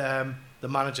the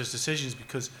manager's decisions,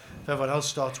 because if everyone else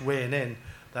starts weighing in,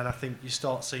 then I think you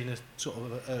start seeing a sort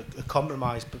of a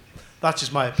compromise. But that's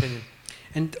just my opinion.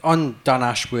 And on Dan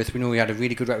Ashworth, we know he had a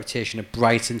really good reputation at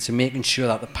Brighton, so making sure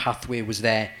that the pathway was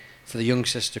there for the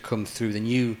youngsters to come through. They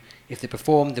knew if they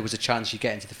performed, there was a chance you'd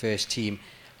get into the first team.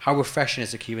 How refreshing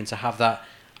is it, Kieran, to have that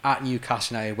at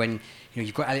Newcastle now, when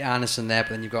you've got Elliot Anderson there,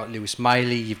 but then you've got Lewis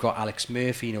Miley, you've got Alex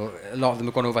Murphy. A lot of them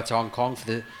have gone over to Hong Kong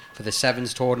for the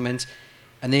Sevens tournament,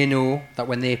 and they know that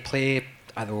when they play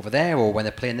either over there or when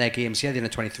they're playing their games here, the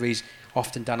under-23s,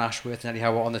 often Dan Ashworth and Eddie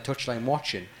Howe are on the touchline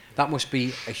watching. That must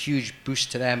be a huge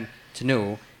boost to them to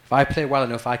know, if I play well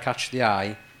enough, I catch the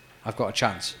eye, I've got a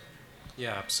chance.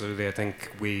 Yeah, absolutely. I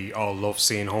think we all love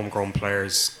seeing homegrown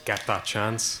players get that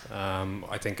chance.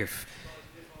 I think if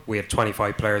we had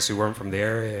 25 players who weren't from the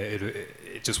area,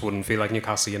 it just wouldn't feel like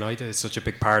Newcastle United. It's such a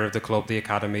big part of the club, the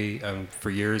academy, and for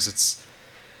years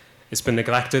it's been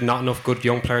neglected. Not enough good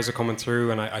young players are coming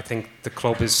through, and I think the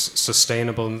club is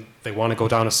sustainable. They want to go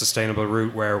down a sustainable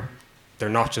route where they're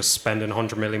not just spending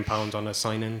 £100 million on a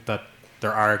signing, that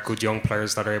there are good young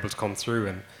players that are able to come through.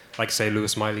 And like say,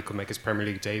 Lewis Miley could make his Premier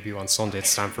League debut on Sunday at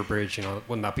Stamford Bridge.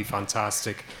 Wouldn't that be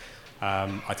fantastic?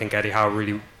 I think Eddie Howe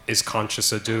really is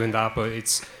conscious of doing that, but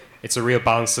it's a real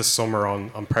balance this summer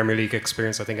on Premier League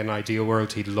experience. I think in an ideal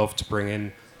world, he'd love to bring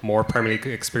in more Premier League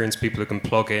experienced people who can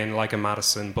plug in, like a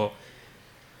Maddison, but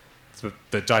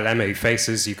the dilemma he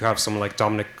faces, you could have someone like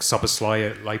Dominic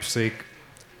Szoboszlai at Leipzig,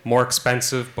 more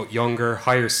expensive but younger,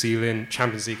 higher ceiling,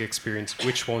 Champions League experience.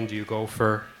 Which one do you go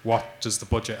for? What does the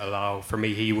budget allow? For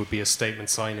me, he would be a statement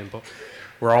signing, but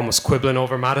we're almost quibbling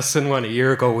over Maddison when a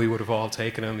year ago we would have all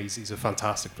taken him. He's a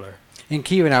fantastic player. And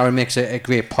Kieran Aaron makes a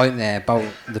great point there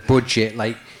about the budget.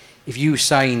 Like, if you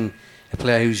sign a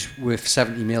player who's worth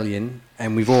 70 million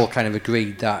and we've all kind of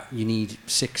agreed that you need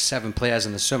 6-7 players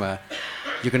in the summer,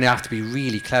 you're going to have to be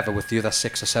really clever with the other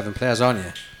 6 or 7 players, aren't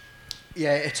you?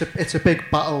 Yeah, it's a big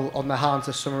battle on the hands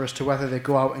this summer as to whether they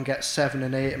go out and get 7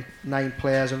 and 8 and 9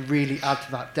 players and really add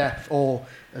to that depth, or,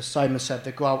 as Simon said,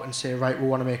 they go out and say, right, we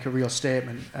want to make a real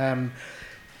statement.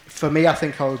 For me, I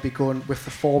think I would be going with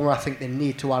the former. I think they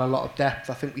need to add a lot of depth.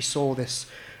 I think we saw this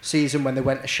season when they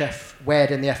went to Sheff Wed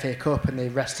in the FA Cup and they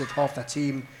rested half their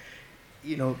team.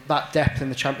 You know, that depth in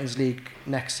the Champions League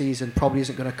next season probably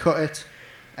isn't going to cut it.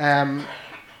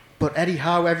 But Eddie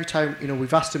Howe, every time, you know,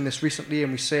 we've asked him this recently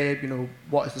and we say, you know,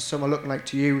 what is the summer looking like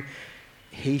to you?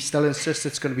 He still insists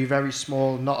it's going to be very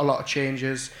small, not a lot of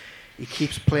changes. He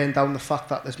keeps playing down the fact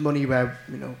that there's money where,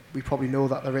 you know, we probably know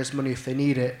that there is money if they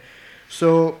need it.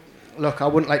 So, look, I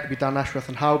wouldn't like to be Dan Ashworth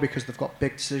and Howe because they've got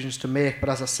big decisions to make. But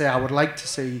as I say, I would like to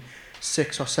see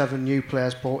 6 or 7 new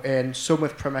players brought in, some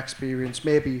with Prem experience,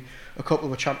 maybe a couple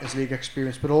with Champions League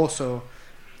experience, but also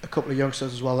a couple of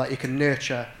youngsters as well that you can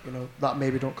nurture, you know, that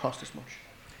maybe don't cost as much.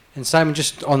 And Simon,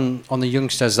 just on the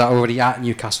youngsters that are already at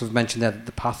Newcastle, we've mentioned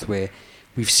the pathway.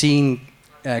 We've seen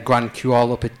Grant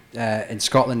Kewell up in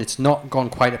Scotland. It's not gone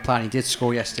quite to plan. He did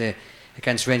score yesterday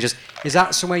against Rangers. Is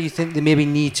that somewhere you think they maybe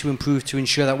need to improve to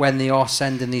ensure that when they are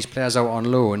sending these players out on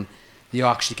loan, they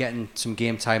are actually getting some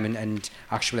game time and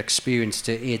actual experience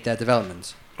to aid their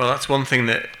development? Well, that's one thing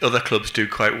that other clubs do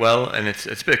quite well, and it's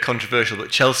a bit controversial, but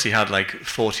Chelsea had like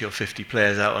 40 or 50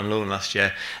 players out on loan last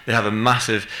year. They have a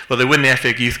massive... Well, they win the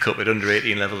FA Youth Cup at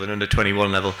under-18 level and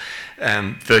under-21 level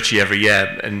virtually every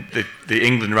year, and the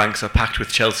England ranks are packed with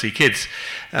Chelsea kids.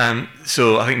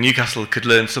 So I think Newcastle could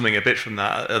learn something a bit from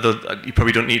that, although you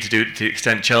probably don't need to do it to the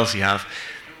extent Chelsea have.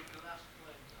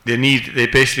 They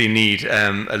basically need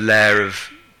a layer of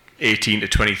 18 to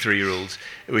 23-year-olds,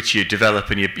 which you develop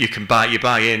and you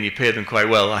buy in, you pay them quite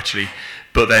well actually,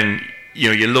 but then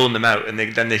you loan them out and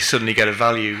then they suddenly get a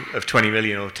value of 20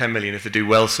 million or 10 million if they do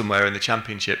well somewhere in the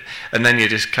Championship, and then you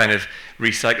just kind of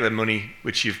recycle the money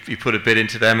which you put a bit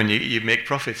into them and you make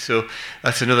profits. So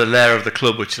that's another layer of the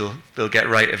club which they'll get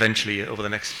right eventually over the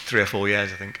next 3 or 4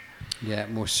 years, I think. Yeah,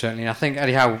 most certainly. I think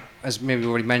Eddie Howe, as maybe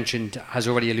already mentioned, has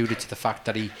already alluded to the fact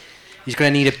that he's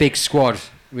going to need a big squad,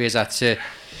 Reza,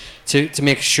 to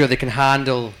make sure they can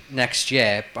handle next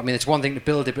year. I mean, it's one thing to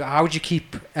build it, but how would you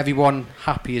keep everyone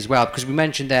happy as well? Because we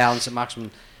mentioned there Alan St. Maximin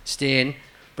staying,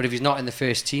 but if he's not in the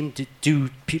first team, do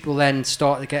people then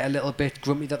start to get a little bit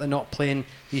grumpy that they're not playing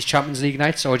these Champions League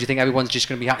nights, or do you think everyone's just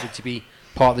going to be happy to be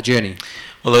part of the journey?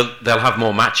 Well, they'll have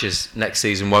more matches next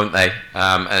season, won't they?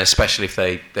 And especially if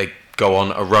they go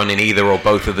on a run in either or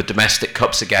both of the domestic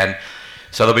cups again.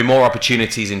 So there'll be more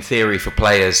opportunities in theory for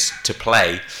players to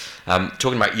play.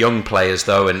 Talking about young players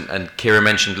though, and Kieran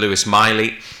mentioned Lewis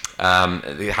Miley.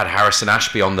 They had Harrison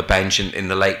Ashby on the bench in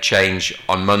the late change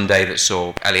on Monday that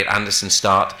saw Elliot Anderson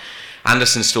start.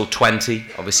 Anderson's still 20,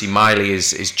 obviously Miley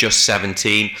is just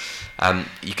 17.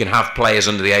 You can have players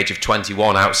under the age of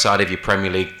 21 outside of your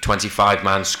Premier League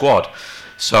 25-man squad,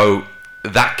 so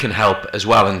that can help as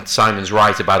well. And Simon's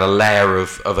right about a layer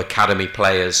of academy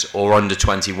players or under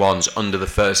 21s under the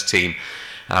first team.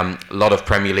 A lot of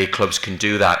Premier League clubs can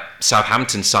do that.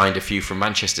 Southampton signed a few from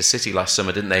Manchester City last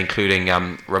summer, didn't they? Including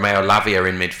Romeo Lavia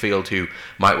in midfield, who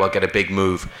might well get a big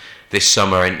move this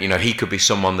summer. And he could be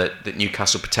someone that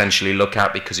Newcastle potentially look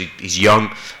at because he's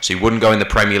young, so he wouldn't go in the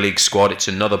Premier League squad. It's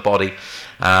another body.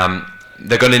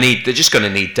 They're just going to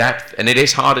need depth, and it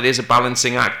is hard. It is a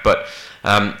balancing act, but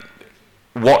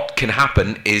what can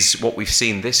happen is what we've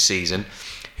seen this season.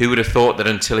 Who would have thought that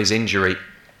until his injury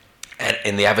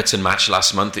in the Everton match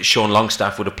last month that Sean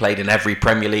Longstaff would have played in every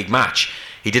Premier League match?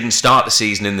 He didn't start the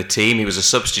season in the team. He was a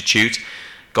substitute,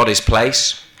 got his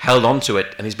place, held on to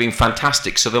it, and he's been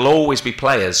fantastic. So there'll always be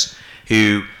players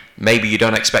who maybe you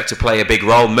don't expect to play a big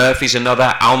role. Murphy's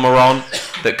another, Almiron,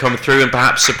 that come through and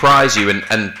perhaps surprise you,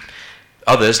 and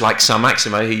others like Sam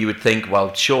Maximo, who you would think,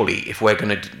 well, surely if we're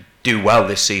going to do well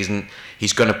this season,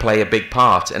 he's going to play a big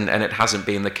part, and it hasn't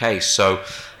been the case. So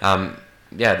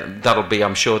that'll be,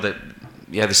 I'm sure,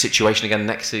 the situation again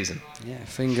next season. Yeah,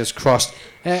 fingers crossed.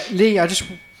 Lee, I just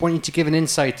want you to give an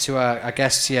insight to our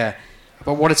guests here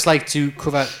about what it's like to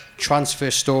cover transfer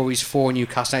stories for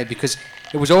Newcastle United, because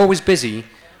it was always busy,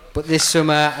 but this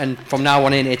summer and from now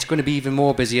on in, it's going to be even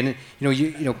more busy. And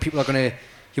people are going to,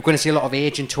 you're going to see a lot of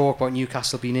agent talk about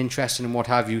Newcastle being interested and what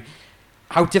have you.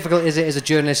 How difficult is it as a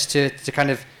journalist to kind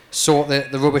of sort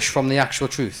the rubbish from the actual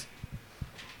truth?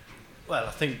 Well,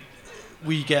 I think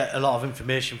we get a lot of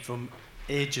information from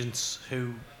agents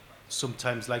who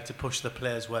sometimes like to push the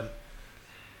players when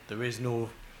there is no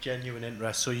genuine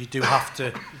interest. So you do have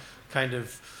to kind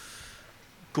of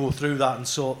go through that and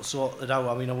sort it out.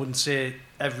 I mean, I wouldn't say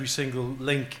every single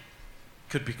link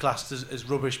could be classed as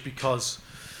rubbish, because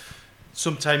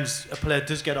sometimes a player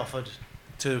does get offered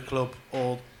to a club,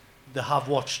 or they have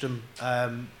watched them.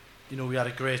 We had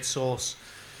a great source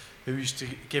who used to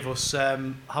give us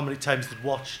how many times they'd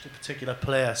watched a particular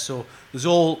player. So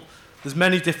there's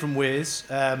many different ways.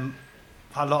 Had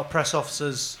a lot of press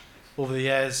officers over the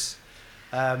years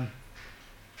kind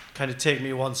of take me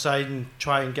to one side and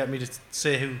try and get me to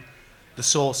say who the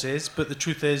source is, but the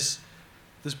truth is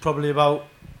there's probably about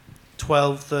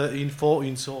 12, 13,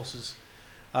 14 sources,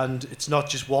 and it's not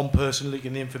just one person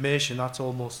leaking the information. That's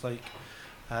almost like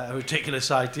a ridiculous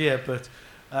idea, but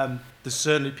there's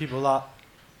certainly people that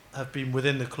have been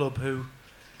within the club who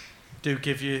do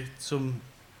give you some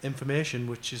information,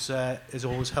 which is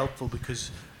always helpful,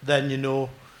 because then you know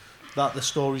that the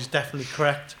story is definitely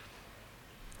correct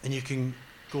and you can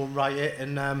go and write it.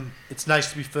 And it's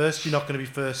nice to be first. You're not going to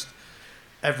be first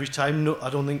every time. No, I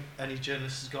don't think any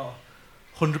journalist has got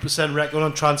 100% record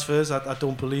on transfers. I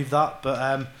don't believe that,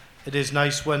 but it is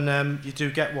nice when you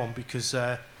do get one, because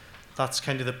that's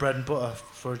kind of the bread and butter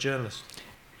for a journalist.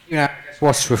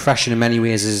 What's refreshing in many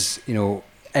ways is,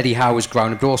 Eddie Howe was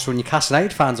grounded, but also Newcastle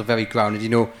United fans are very grounded.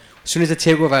 As soon as the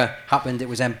takeover happened, it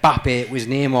was Mbappe, it was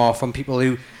Neymar, from people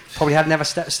who probably had never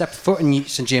stepped foot in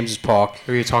St James's Park.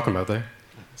 Who are you talking about there?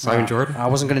 Simon Jordan? I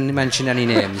wasn't going to mention any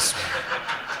names.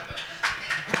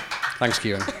 Thanks,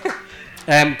 Kieran.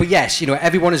 But yes,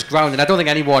 everyone is grounded. I don't think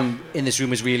anyone in this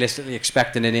room is realistically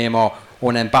expecting a Neymar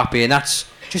or an Mbappe, and that's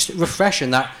just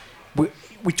refreshing that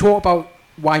we talk about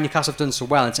why Newcastle have done so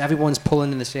well. It's everyone's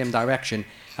pulling in the same direction.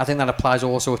 I think that applies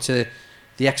also to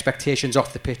the expectations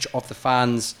off the pitch of the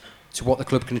fans, to what the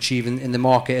club can achieve in the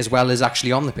market as well as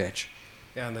actually on the pitch.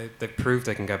 Yeah, and they've proved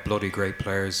they can get bloody great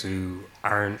players who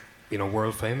aren't,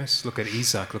 world famous. Look at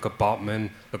Isak, look at Botman,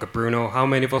 look at Bruno. How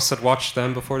many of us had watched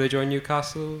them before they joined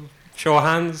Newcastle? Show of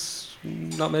hands?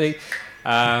 Not many.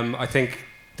 I think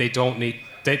they don't need...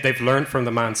 They've learned from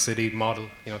the Man City model.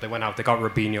 They went out, they got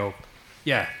Robinho.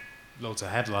 Yeah, loads of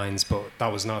headlines, but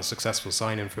that was not a successful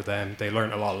signing for them. They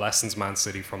learned a lot of lessons, Man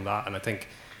City, from that. And I think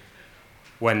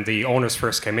when the owners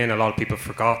first came in, a lot of people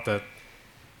forgot that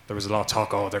there was a lot of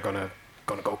talk, they're going to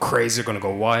go crazy, they're going to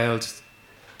go wild.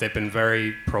 They've been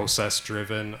very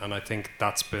process-driven, and I think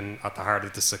that's been at the heart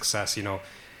of the success.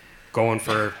 Going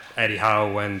for Eddie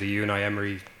Howe when the Unai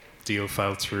Emery deal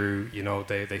fell through,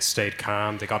 they stayed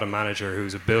calm. They got a manager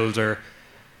who's a builder.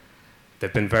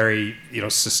 They've been very,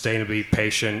 sustainably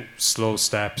patient, slow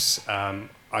steps.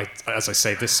 As I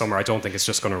say, this summer, I don't think it's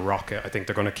just going to rocket. I think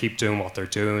they're going to keep doing what they're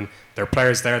doing. There are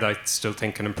players there that I still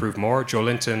think can improve more. Joe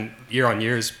Linton, year on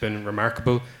year, has been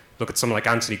remarkable. Look at someone like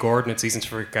Anthony Gordon. It's easy to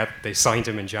forget they signed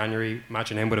him in January.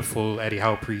 Imagine him with a full Eddie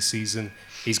Howe pre-season.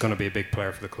 He's going to be a big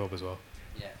player for the club as well.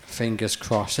 Yeah, fingers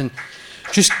crossed. And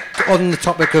just on the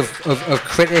topic of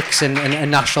critics and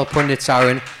national pundits,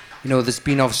 Aaron, there's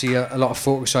been obviously a lot of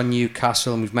focus on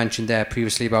Newcastle, and we've mentioned there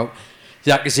previously about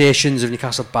the accusations of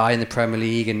Newcastle buying the Premier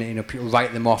League, and people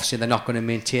write them off, saying they're not going to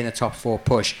maintain the top four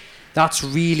push. That's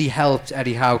really helped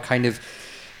Eddie Howe kind of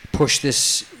push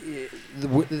this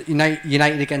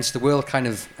United against the world kind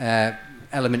of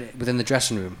element within the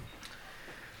dressing room.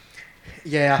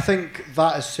 Yeah, I think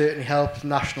that has certainly helped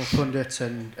national pundits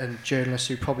and journalists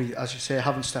who probably, as you say,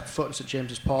 haven't stepped foot in St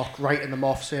James's Park, writing them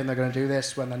off saying they're going to do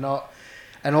this when they're not.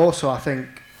 And also, I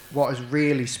think what has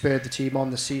really spurred the team on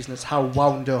this season is how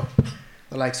wound up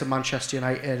the likes of Manchester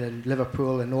United and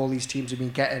Liverpool and all these teams have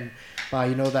been getting by,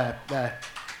 their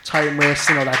time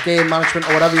wasting or their game management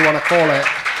or whatever you want to call it.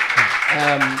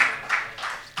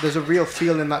 There's a real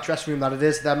feeling in that dressing room that it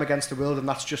is them against the world, and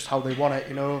that's just how they want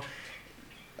it.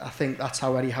 I think that's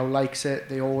how Eddie Howe likes it.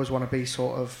 They always want to be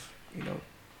sort of,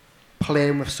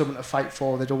 playing with something to fight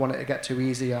for. They don't want it to get too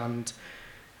easy. And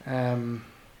I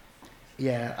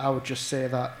would just say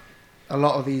that a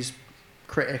lot of these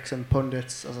critics and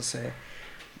pundits, as I say,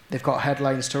 they've got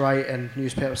headlines to write and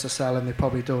newspapers to sell, and they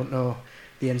probably don't know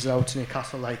the ins and outs of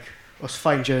Newcastle like us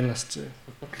fine journalists do.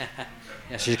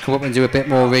 Yes, you should come up and do a bit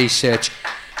more research.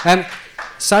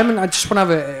 Simon, I just want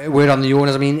to have a word on the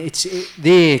owners. I mean,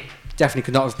 they definitely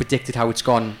could not have predicted how it's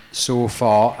gone so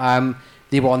far.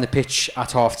 They were on the pitch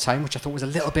at half-time, which I thought was a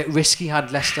little bit risky.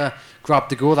 Had Leicester grabbed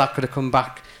the goal, that could have come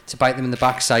back to bite them in the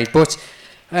backside. But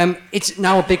it's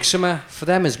now a big summer for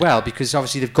them as well, because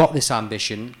obviously they've got this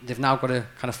ambition. They've now got to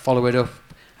kind of follow it up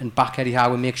and back Eddie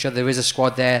Howe and make sure there is a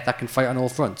squad there that can fight on all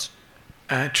fronts.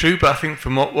 True, but I think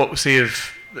from what we see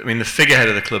the figurehead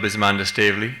of the club is Amanda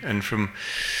Staveley, and from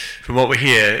from what we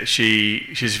hear,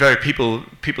 she's a very people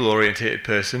orientated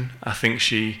person. I think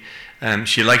she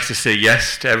likes to say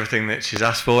yes to everything that she's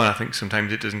asked for, and I think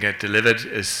sometimes it doesn't get delivered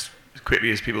as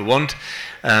quickly as people want.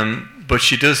 But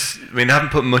she does. I mean, they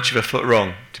haven't put much of a foot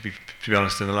wrong, to be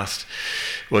honest. In the last,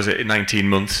 19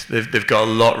 months, they've got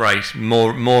a lot right,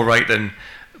 more right than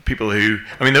people who.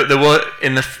 I mean, there were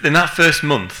in that first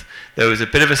month, there was a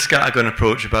bit of a scattergun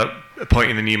approach about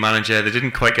appointing the new manager. They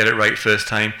didn't quite get it right first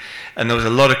time, and there was a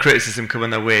lot of criticism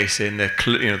coming their way, saying they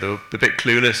were a bit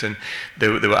clueless, and they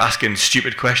were asking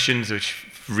stupid questions which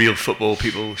real football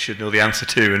people should know the answer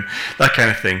to, and that kind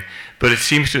of thing. But it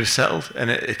seems to have settled, and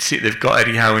they've got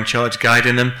Eddie Howe in charge,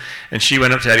 guiding them. And she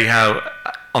went up to Eddie Howe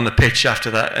on the pitch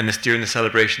after that, and during the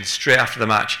celebration, straight after the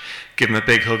match, gave him a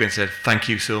big hug and said, "Thank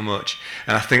you so much."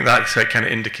 And I think that kind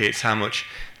of indicates how much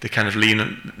they can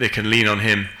lean on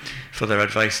him for their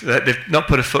advice. They've not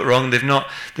put a foot wrong. They've not.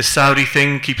 The Saudi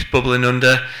thing keeps bubbling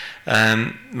under.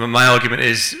 My argument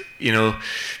is,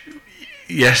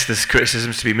 yes, there's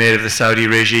criticisms to be made of the Saudi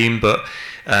regime, but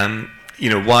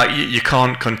why you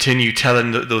can't continue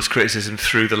telling those criticisms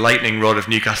through the lightning rod of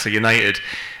Newcastle United.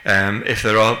 If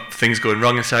there are things going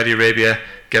wrong in Saudi Arabia,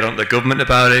 get on to the government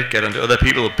about it, get on to other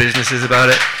people or businesses about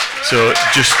it. So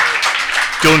just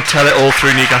don't tell it all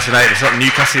through Newcastle United. It's not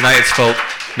Newcastle United's fault,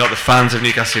 not the fans of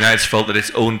Newcastle United's fault that it's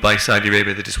owned by Saudi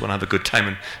Arabia. They just want to have a good time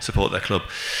and support their club.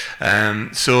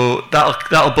 So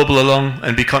that'll bubble along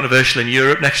and be controversial in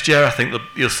Europe next year. I think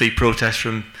you'll see protests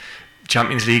from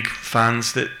Champions League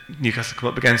fans that Newcastle come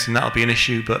up against, and that'll be an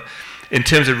issue. But in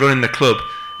terms of running the club,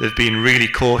 they've been really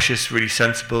cautious, really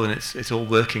sensible, and it's all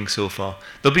working so far.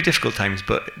 There'll be difficult times,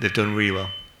 but they've done really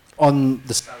well. On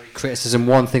the criticism,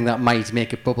 one thing that might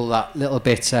make it bubble that little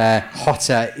bit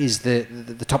hotter is the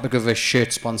topic of a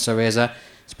shirt sponsor, Razor.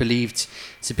 It's believed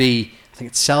to be, I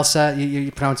think it's Celsa,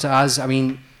 you pronounce it as. I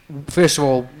mean, first of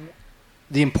all,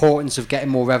 the importance of getting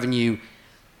more revenue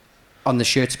on the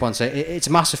shirt sponsor, it's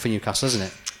massive for Newcastle, isn't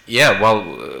it? Yeah,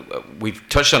 well, we've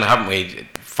touched on it, haven't we?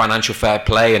 Financial fair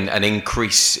play and an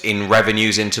increase in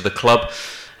revenues into the club,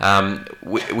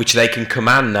 which they can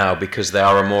command now because they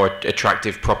are a more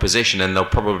attractive proposition, and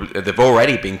they've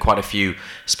already been quite a few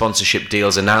sponsorship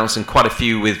deals announced, and quite a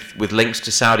few with links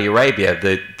to Saudi Arabia.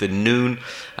 The Noon,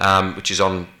 which is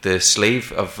on the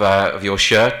sleeve of your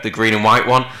shirt, the green and white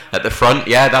one at the front.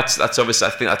 Yeah, that's obviously,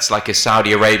 I think that's like a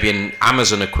Saudi Arabian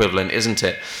Amazon equivalent, isn't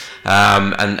it?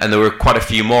 And there were quite a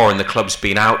few more, and the club's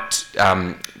been out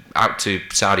to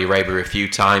Saudi Arabia a few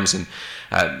times and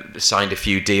signed a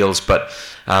few deals, but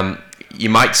you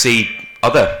might see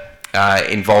other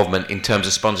involvement in terms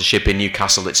of sponsorship in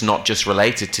Newcastle that's not just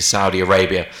related to Saudi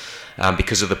Arabia,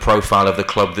 because of the profile of the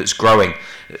club that's growing.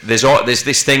 There's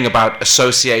this thing about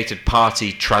associated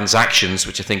party transactions,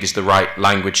 which I think is the right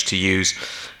language to use,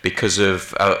 because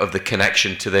of the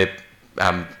connection to the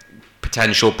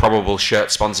potential probable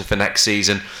shirt sponsor for next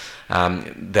season.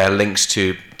 Their links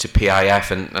to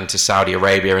PIF and to Saudi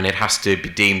Arabia, and it has to be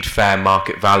deemed fair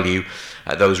market value.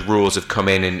 Those rules have come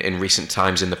in recent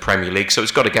times in the Premier League, so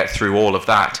it's got to get through all of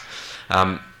that.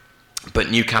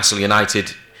 But Newcastle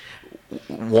United,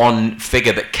 one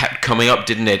figure that kept coming up,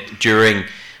 didn't it, during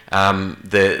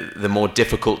the more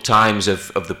difficult times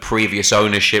of the previous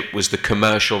ownership, was the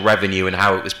commercial revenue and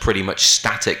how it was pretty much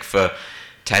static for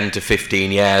 10 to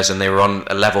 15 years, and they were on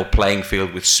a level playing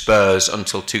field with Spurs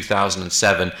until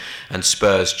 2007, and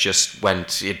Spurs just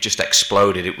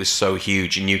exploded. It was so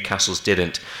huge, and Newcastle's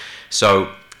didn't.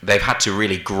 So they've had to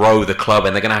really grow the club,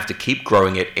 and they're going to have to keep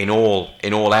growing it in all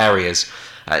areas.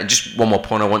 Just one more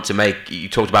point I want to make. You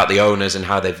talked about the owners and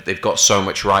how they've got so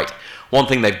much right. One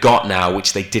thing they've got now,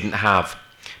 which they didn't have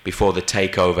before the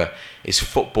takeover, is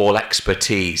football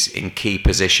expertise in key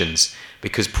positions.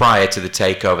 Because prior to the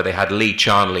takeover, they had Lee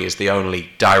Charnley as the only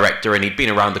director, and he'd been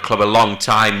around the club a long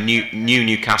time, knew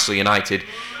Newcastle United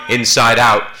inside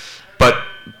out. But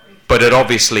it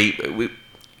obviously,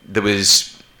 there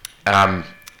was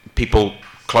people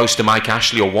close to Mike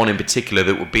Ashley, or one in particular,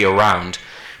 that would be around.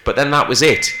 But then that was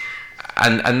it.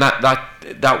 And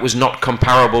that was not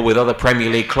comparable with other Premier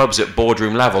League clubs at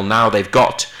boardroom level. Now they've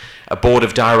got a board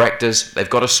of directors, they've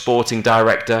got a sporting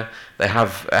director, they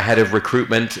have a head of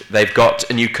recruitment, they've got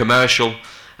a new commercial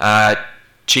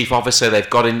chief officer, they've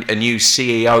got a new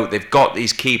CEO, they've got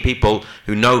these key people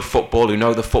who know football, who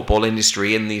know the football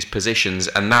industry in these positions,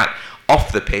 and that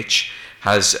off the pitch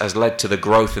has led to the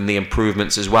growth and the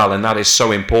improvements as well, and that is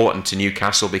so important to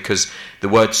Newcastle, because the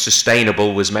word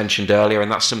sustainable was mentioned earlier,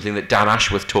 and that's something that Dan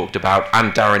Ashworth talked about,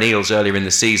 and Darren Eales earlier in the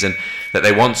season, that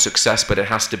they want success, but it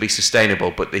has to be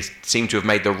sustainable. But they seem to have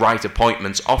made the right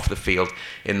appointments off the field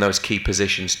in those key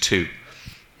positions too.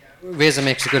 Razor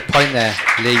makes a good point there,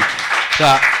 Lee,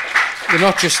 that they're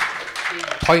not just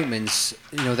appointments,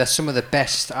 they're some of the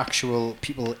best actual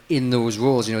people in those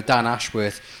roles. Dan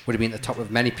Ashworth would have been at the top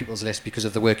of many people's list because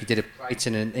of the work he did at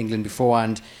Brighton and England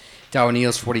beforehand. Darren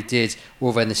Eales for what he did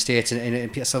over in the States,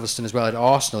 and Peter Silverstone as well at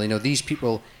Arsenal. These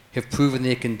people have proven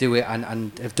they can do it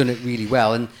and have done it really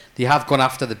well, and they have gone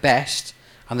after the best,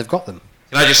 and they've got them.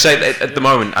 Can I just say that at the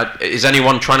moment, is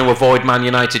anyone trying to avoid Man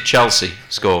United Chelsea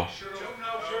score?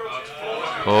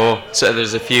 Oh, so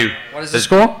there's a few. What is the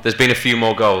score? There's been a few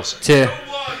more goals. It's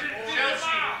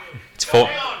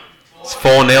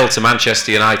 4-0 to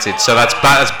Manchester United. So that's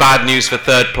bad news for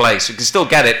third place. You can still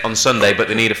get it on Sunday, but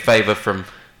they need a favour from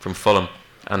Fulham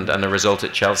and a result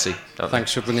at Chelsea.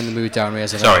 Thanks for bringing the mood down,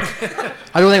 Razor. Sorry.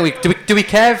 I don't think do we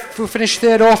care if we finish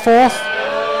third or fourth?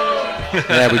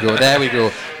 There we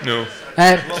go. No.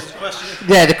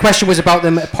 The question was about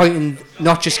them appointing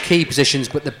not just key positions,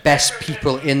 but the best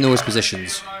people in those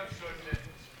positions.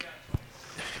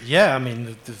 Yeah, I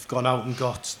mean, they've gone out and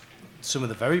got some of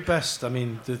the very best. I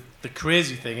mean, the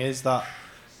crazy thing is that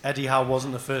Eddie Howe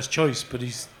wasn't the first choice, but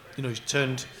he's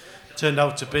turned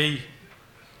out to be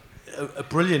a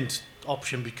brilliant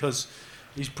option, because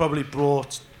he's probably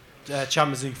brought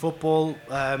Champions League football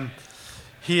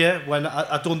here, when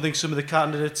I don't think some of the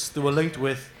candidates they were linked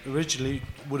with originally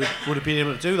would have been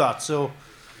able to do that. So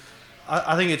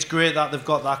I think it's great that they've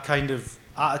got that kind of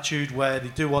attitude where they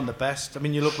do want the best. I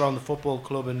mean, you look around the football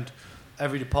club and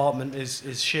every department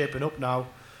is shaping up now.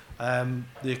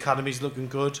 The academy's looking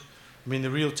good. I mean,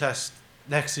 the real test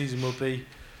next season will be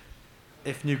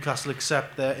if Newcastle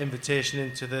accept their invitation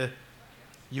into the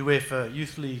UEFA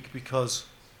Youth League, because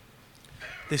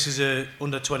this is a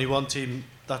under-21 team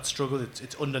that struggled.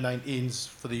 It's under-19s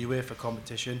for the UEFA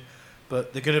competition,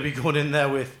 but they're going to be going in there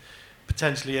with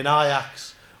potentially an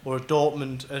Ajax or a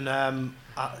Dortmund, and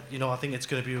I think it's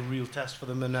going to be a real test for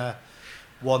them, and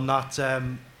one that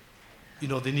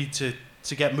they need to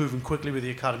get moving quickly with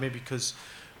the academy, because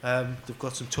they've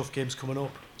got some tough games coming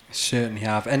up. Certainly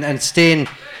have, and staying.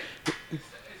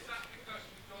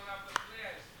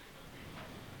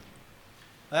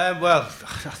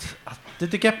 Did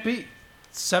they get beat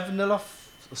 7-0 off?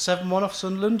 7-1 off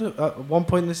Sunderland at one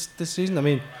point this season. I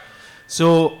mean,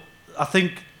 so I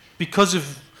think because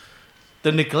of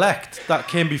the neglect that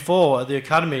came before at the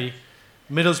academy,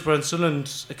 Middlesbrough and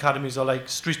Sunderland's academies are like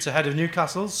streets ahead of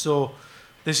Newcastle's. So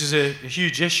this is a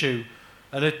huge issue,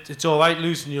 and it's all right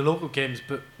losing your local games,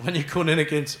 but when you're going in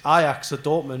against Ajax or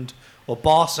Dortmund or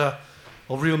Barca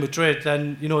or Real Madrid,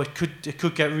 then it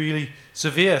could get really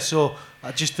severe. So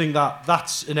I just think that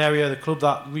that's an area of the club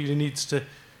that really needs to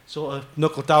sort of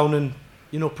knuckle down and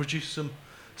produce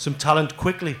some talent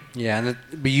quickly. Yeah, and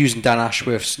we're using Dan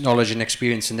Ashworth's knowledge and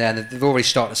experience in there. And they've already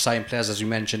started to sign players, as we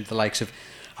mentioned, the likes of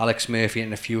Alex Murphy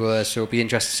and a few others. So it'll be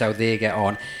interesting to see how they get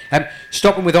on.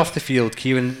 Stopping with off the field,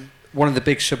 Kieran, one of the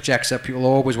big subjects that people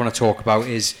always want to talk about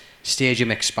is stadium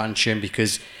expansion,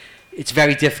 because it's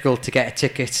very difficult to get a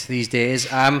ticket these days.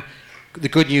 The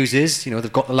good news is,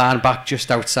 they've got the land back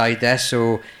just outside there,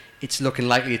 so it's looking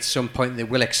likely at some point they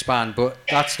will expand, but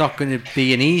that's not going to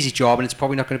be an easy job, and it's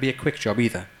probably not going to be a quick job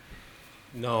either.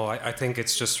 No, I think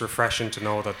it's just refreshing to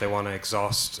know that they want to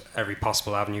exhaust every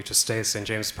possible avenue to stay at St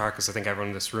James's Park, because I think everyone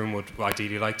in this room would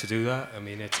ideally like to do that. I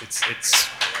mean,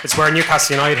 it's where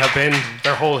Newcastle United have been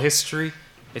their whole history.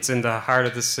 It's in the heart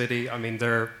of the city. I mean,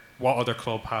 what other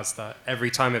club has that?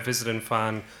 Every time a visiting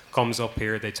fan comes up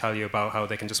here, they tell you about how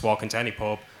they can just walk into any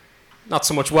pub. Not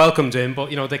so much welcomed in, but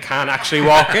they can actually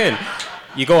walk in.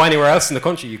 You go anywhere else in the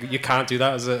country, you can't do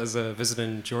that as a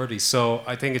visiting Geordie. So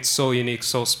I think it's so unique,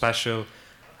 so special,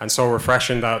 and so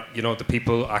refreshing that the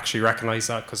people actually recognise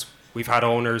that, because we've had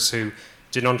owners who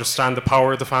didn't understand the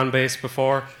power of the fan base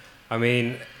before. I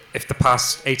mean, if the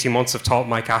past 18 months have taught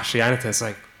Mike Ashley anything, it's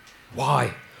like,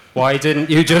 why? Why didn't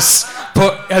you just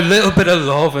put a little bit of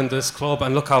love in this club,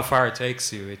 and look how far it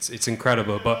takes you? It's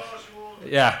incredible. But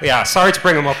yeah. Sorry to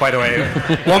bring him up, by the way.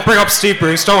 Won't bring up Steve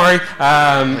Bruce. Don't worry.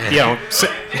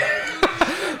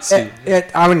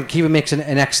 Aaron Keevan makes an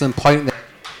excellent point there.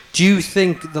 Do you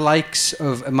think the likes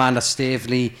of Amanda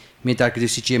Staveley, Mirdad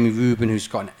Gudusi, Jamie Rubin, who's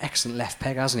got an excellent left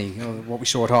peg, hasn't he? What we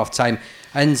saw at half time,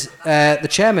 and the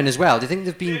chairman as well. Do you think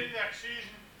they've been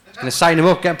going to sign him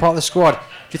up, get him part of the squad?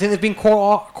 Do you think they've been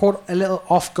caught a little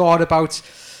off guard about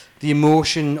the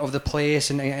emotion of the place?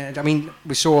 And I mean,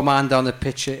 we saw Amanda on the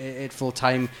pitch at full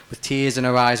time with tears in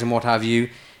her eyes and what have you.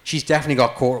 She's definitely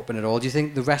got caught up in it all. Do you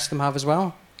think the rest of them have as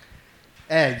well?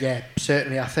 Yeah,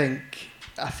 certainly. I think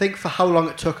for how long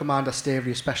it took Amanda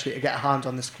Staveley especially to get her hands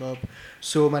on this club,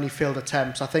 so many failed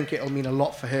attempts, I think it'll mean a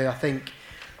lot for her. I think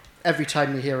every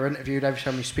time you hear her interviewed, every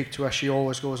time you speak to her, she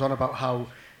always goes on about how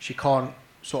she can't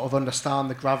sort of understand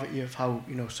the gravity of how,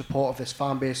 you know, supportive this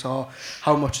fan base are,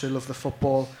 how much they love the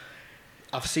football.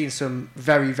 I've seen some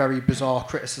very, very bizarre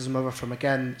criticism of her from,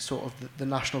 again, sort of the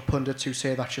national pundits who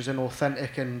say that she's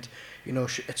inauthentic and, you know,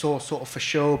 it's all sort of for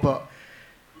show. But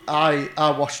I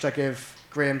watched her give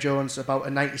Graham Jones about a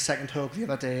 90-second hug the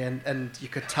other day, and you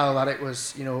could tell that it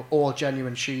was, you know, all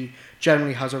genuine. She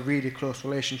generally has a really close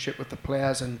relationship with the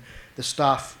players and the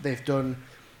staff. They've done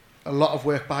a lot of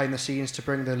work behind the scenes to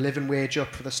bring the living wage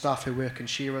up for the staff who work in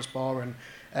Shearer's Bar, and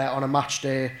on a match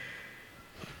day,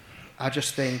 I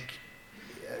just think,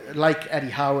 like Eddie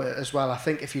Howe as well, I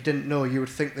think if you didn't know, you would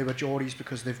think they were Geordies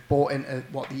because they've bought into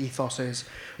what the ethos is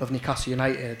of Newcastle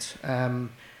United.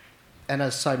 And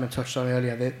as Simon touched on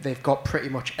earlier, they've got pretty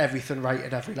much everything right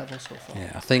at every level so far.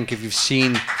 Yeah, I think if you've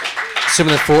seen some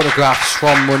of the photographs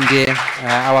from Monday,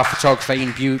 our photographer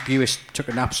Ian Bewis took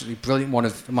an absolutely brilliant one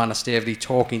of Amanda Staveley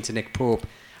talking to Nick Pope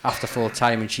after full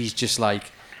time, and she's just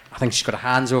like, I think she's got her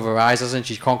hands over her eyes, hasn't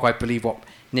she? She can't quite believe what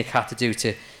Nick had to do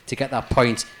to get that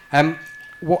point. I'm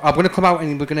going to come out and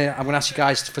I'm going to ask you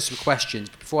guys for some questions.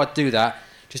 But before I do that,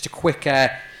 just a quick.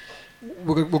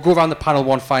 We'll go around the panel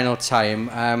one final time.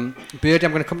 Birdie,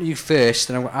 I'm going to come to you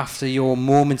first, and after your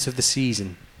moments of the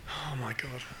season. Oh my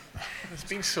God, there's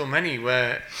been so many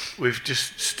where we've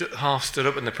just half stood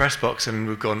up in the press box and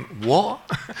we've gone, what?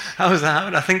 How has that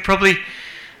happened? I think probably.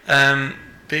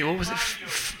 What was it?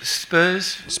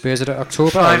 Spurs at October?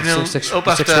 5-0 up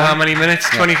after how many minutes?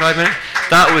 25 minutes?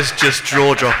 That was just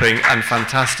jaw-dropping and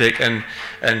fantastic and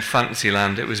fantasy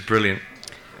land. It was brilliant.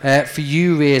 For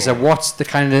you, Razor, what's the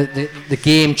kind of the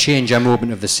game changer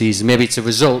moment of the season? Maybe it's a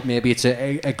result, maybe it's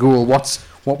a goal.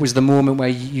 What was the moment where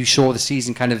you saw the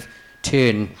season kind of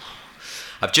turn?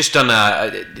 I've just done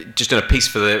a piece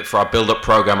for our build-up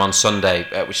program on Sunday,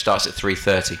 which starts at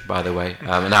 3:30, by the way,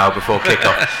 an hour before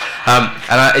kickoff.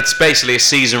 It's basically a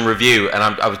season review, and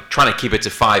I was trying to keep it to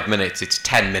 5 minutes. It's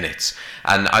 10 minutes,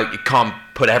 and you can't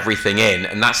put everything in,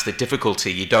 and that's the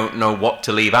difficulty. You don't know what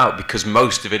to leave out because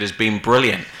most of it has been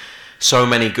brilliant. So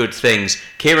many good things.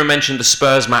 Kieran mentioned the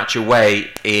Spurs match away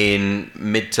in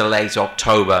mid to late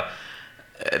October.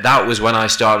 That was when I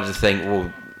started to think,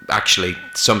 well, actually,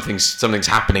 something's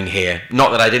happening here.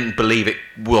 Not that I didn't believe it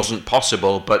wasn't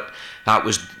possible, but that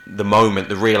was the moment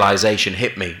the realisation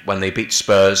hit me when they beat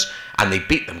Spurs, and they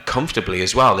beat them comfortably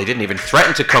as well. They didn't even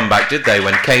threaten to come back, did they,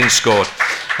 when Kane scored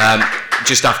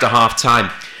just after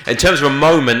half-time. In terms of a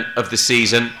moment of the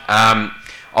season,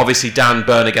 obviously Dan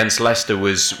Burn against Leicester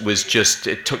was just,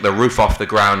 it took the roof off the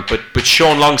ground, but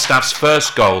Sean Longstaff's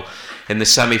first goal in the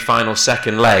semi-final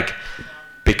second leg,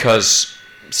 because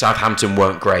Southampton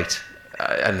weren't great,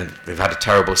 and they've had a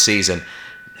terrible season.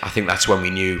 I think that's when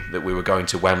we knew that we were going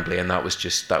to Wembley, and that was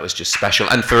just special.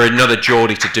 And for another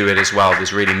Geordie to do it as well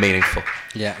was really meaningful.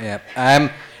 Yeah.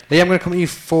 Lee, I'm going to come to you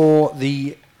for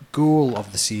the goal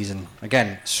of the season.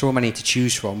 Again, so many to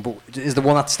choose from, but is the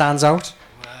one that stands out?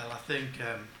 Well, I think,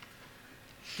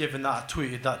 given that I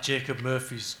tweeted that Jacob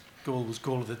Murphy's goal was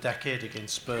goal of the decade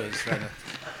against Spurs, then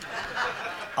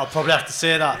I'll probably have to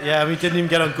say that. Yeah, I mean, didn't even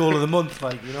get on goal of the month,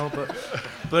 like, you know.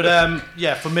 But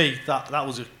yeah, for me, that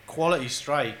was a quality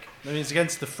strike. I mean, it's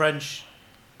against the French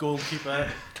goalkeeper,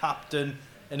 captain,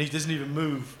 and he doesn't even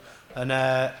move. And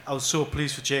I was so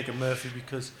pleased for Jacob Murphy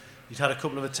because he'd had a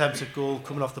couple of attempts at goal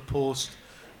coming off the post,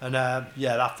 and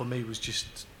yeah, that for me was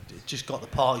just got the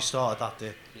party started that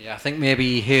day. Yeah, I think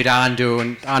maybe he heard Ando,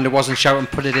 and Ando wasn't shouting,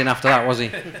 "Put it in" after that, was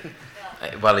he?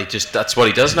 Well, that's what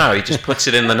he does now. He just puts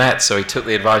it in the net, so he took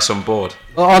the advice on board.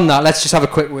 Well, on that, let's just have a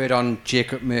quick word on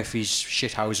Jacob Murphy's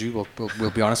shithousery. We'll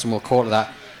be honest, and we'll call it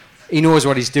that. He knows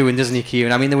what he's doing, doesn't he,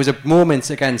 Kieran? I mean, there was a moment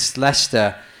against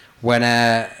Leicester when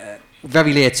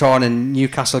very late on, and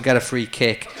Newcastle get a free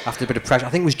kick after a bit of pressure. I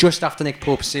think it was just after Nick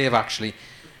Pope's save, actually.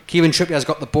 Kieran Trippier's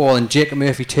got the ball, and Jacob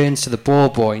Murphy turns to the ball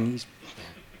boy, and he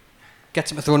gets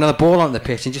him to throw another ball onto the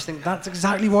pitch, and just think that's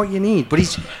exactly what you need. But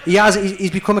he's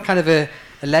become a kind of a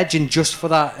legend just for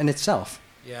that in itself.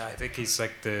 Yeah, I think he's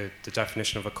like the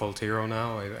definition of a cult hero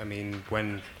now. I mean,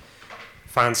 when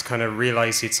fans kind of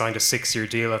realised he'd signed a 6-year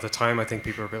deal at the time, I think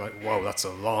people were a bit like, whoa, that's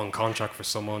a long contract for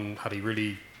someone. Had he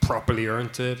really properly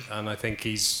earned it? And I think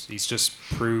he's just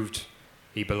proved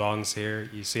he belongs here.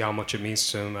 You see how much it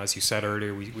means to him. As you said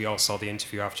earlier, we all saw the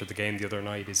interview after the game the other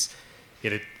night. He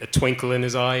had a twinkle in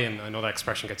his eye, and I know that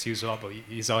expression gets used a lot, but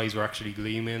his eyes were actually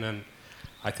gleaming, and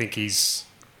I think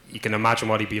you can imagine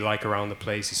what he'd be like around the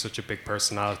place. He's such a big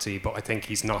personality, but I think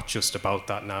he's not just about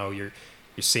that now. You're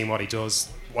seeing what he does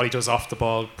off the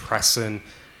ball, pressing.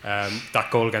 That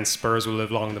goal against Spurs will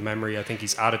live long in the memory. I think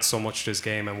he's added so much to his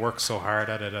game and worked so hard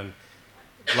at it, and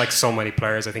like so many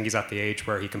players, I think he's at the age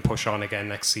where he can push on again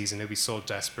next season. He'll be so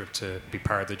desperate to be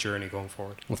part of the journey going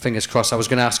forward. Well, fingers crossed. I was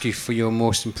going to ask you for your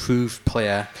most improved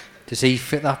player. Does he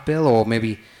fit that bill, or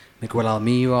maybe Miguel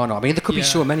Almiron? I mean, there could be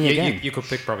so many again. You could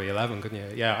pick probably 11, couldn't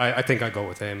you? Yeah, I think I'd go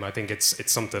with him. I think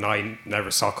it's something I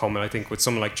never saw coming. I think with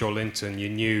someone like Joe Linton, you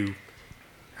knew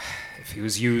if he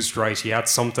was used right, he had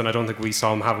something. I don't think we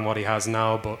saw him having what he has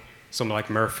now, but someone like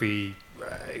Murphy,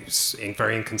 he's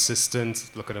very inconsistent.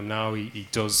 Look at him now. He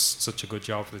does such a good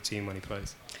job for the team when he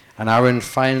plays. And Aaron,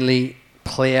 finally,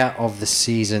 player of the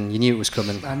season. You knew it was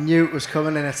coming. I knew it was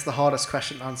coming, and it's the hardest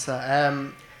question to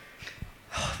answer.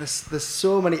 There's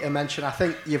so many to mention. I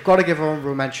think you've got to give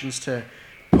honourable mentions to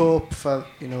Pope for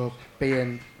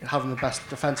having the best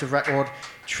defensive record.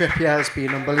 Trippier has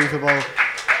been unbelievable.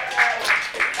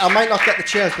 I might not get the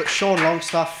cheers, but Sean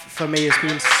Longstaff for me has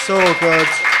been so good.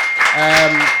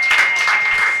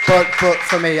 But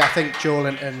for me, I think Joe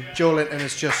Linton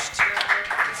is just,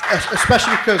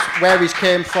 especially because where he's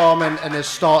came from and his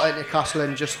start at Newcastle,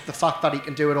 and just the fact that he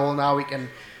can do it all now. He can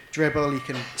dribble, he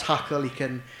can tackle, he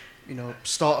can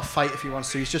start a fight if he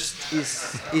wants to.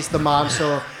 He's the man.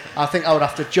 So I think I would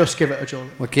have to just give it to Joe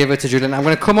Linton. We'll give it to Julian. I'm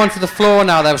going to come onto the floor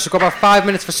now. We've got about 5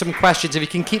 minutes for some questions. If you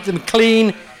can keep them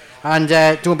clean and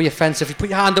don't be offensive. If you put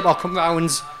your hand up, I'll come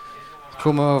round.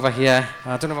 Come over here.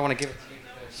 I don't know if I want to give it to you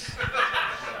first.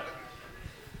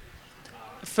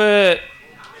 For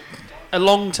a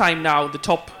long time now, the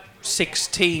top 6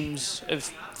 teams have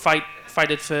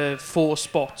fighted for 4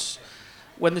 spots.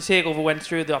 When the takeover went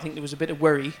through, I think there was a bit of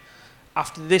worry.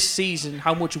 After this season,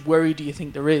 how much worry do you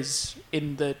think there is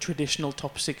in the traditional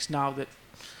top 6 now that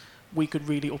we could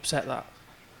really upset that?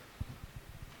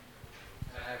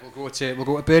 We'll go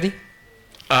to Birdie.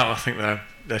 Oh, I think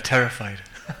they're terrified.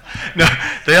 No,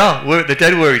 they are. They're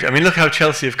dead worried. I mean, look how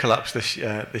Chelsea have collapsed this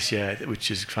year,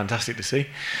 which is fantastic to see.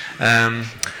 And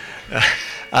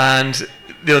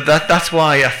that's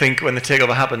why I think when the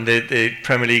takeover happened, the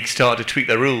Premier League started to tweak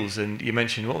their rules. And you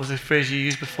mentioned, what was the phrase you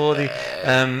used before,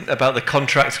 about the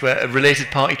contracts where related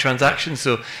party transactions.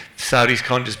 So Saudis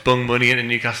can't just bung money into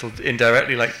Newcastle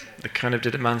indirectly like they kind of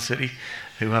did at Man City,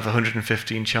 who have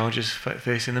 115 charges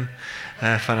facing them,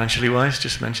 financially wise.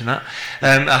 Just mention that.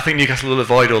 I think Newcastle will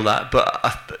avoid all that, but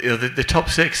the top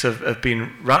 6 have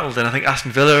been rattled, and I think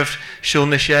Aston Villa have shown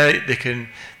this year they can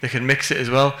mix it as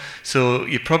well. So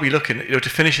you're probably looking, to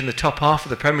finish in the top half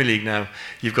of the Premier League now.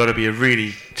 You've got to be a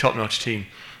really top-notch team.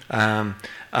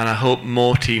 And I hope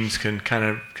more teams can kind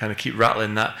of keep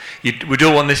rattling that. We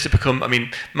don't want this to become. I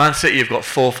mean, Man City have got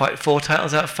 4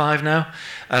 titles out of 5 now,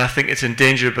 and I think it's in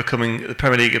danger of becoming the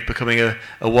Premier League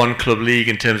a one-club league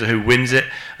in terms of who wins it.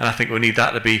 And I think we need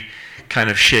that to be kind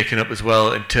of shaken up as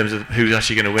well in terms of who's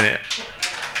actually going to win it.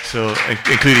 So,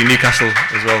 including Newcastle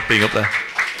as well being up there.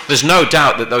 There's no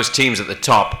doubt that those teams at the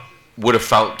top would have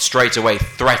felt straight away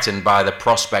threatened by the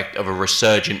prospect of a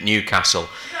resurgent Newcastle.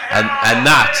 And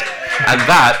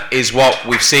that is what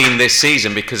we've seen this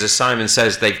season, because as Simon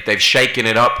says, they've shaken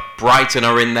it up. Brighton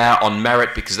are in there on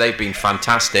merit because they've been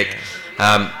fantastic.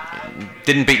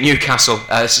 Didn't beat Newcastle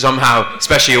somehow,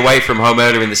 especially away from home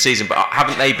earlier in the season, but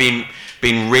haven't they been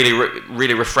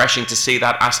really refreshing to see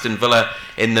that? Aston Villa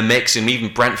in the mix, and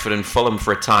even Brentford and Fulham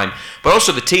for a time. But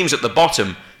also the teams at the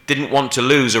bottom didn't want to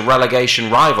lose a relegation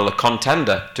rival, a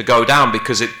contender, to go down,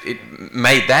 because it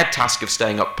made their task of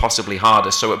staying up possibly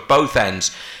harder. So at both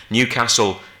ends,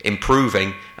 Newcastle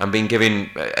improving and being given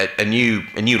a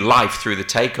new life through the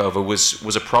takeover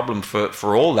was a problem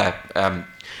for all their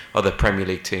other Premier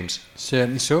League teams.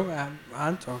 Certainly so.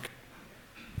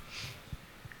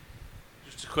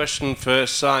 Just a question for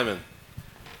Simon.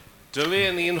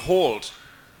 Delaney and Holt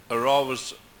are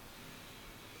always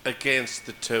against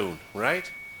the tune,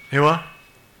 right? Who are?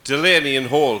 Delaney and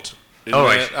Holt. Oh,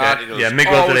 right. Articles. Yeah,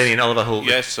 Miguel Delaney and Oliver Holt.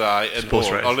 Yes, and Sports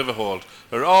Holt, writers. Oliver Holt.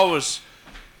 Are always,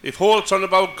 if Holt's on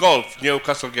about golf,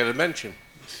 Newcastle get a mention.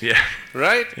 Yeah.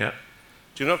 Right? Yeah.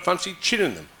 Do you not fancy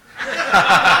chinning them?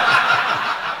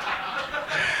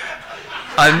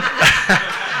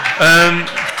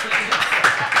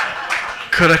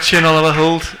 Could I chin Oliver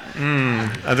Holt?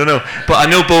 I don't know, but I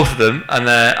know both of them, and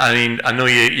I know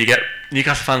you get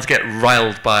Newcastle fans get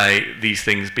riled by these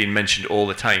things being mentioned all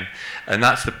the time, and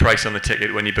that's the price on the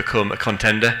ticket when you become a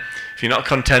contender. If you're not a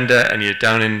contender and you're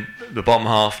down in the bottom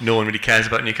half, no one really cares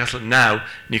about Newcastle. Now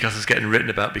Newcastle's getting written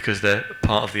about because they're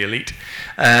part of the elite.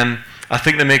 I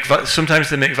think sometimes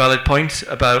they make valid points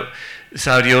about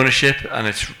Saudi ownership, and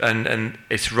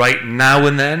it's right now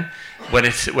and then when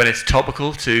it's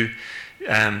topical to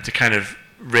kind of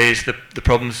raise the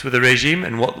problems with the regime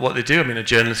and what they do. I mean, a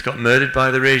journalist got murdered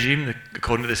by the regime,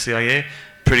 according to the CIA.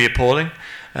 Pretty appalling.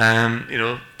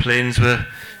 Planes were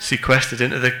sequestered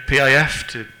into the PIF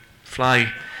to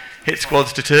fly hit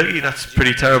squads to Turkey. That's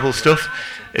pretty terrible stuff.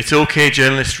 It's okay,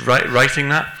 journalists writing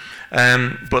that,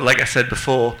 but like I said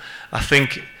before, I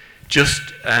think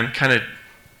just kind of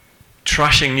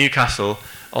trashing Newcastle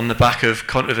on the back of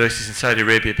controversies in Saudi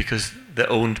Arabia because they're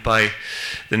owned by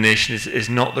the nation is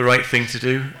not the right thing to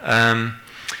do,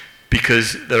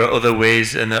 because there are other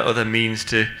ways and there are other means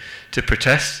to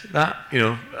protest that.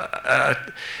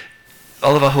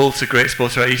 Oliver Holt's a great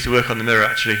sports writer. I used to work on the Mirror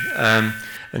actually,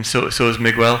 and so is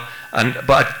Miguel.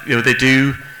 But they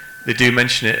do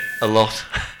mention it a lot,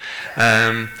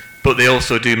 but they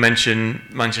also do mention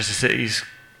Manchester City's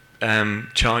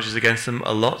charges against them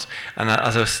a lot. And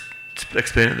as I was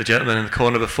explaining to the gentleman in the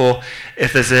corner before,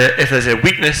 if there's a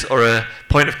weakness or a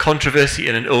point of controversy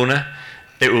in an owner,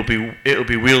 it will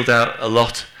be wheeled out a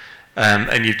lot.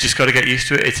 And you've just got to get used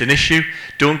to it. It's an issue.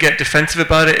 Don't get defensive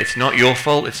about it. It's not your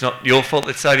fault. It's not your fault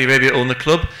that Saudi Arabia own the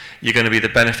club. You're going to be the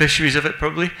beneficiaries of it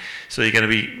probably. So you're going to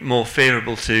be more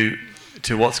favourable to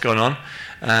what's going on.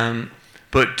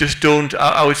 But just don't.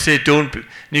 I would say don't.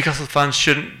 Newcastle fans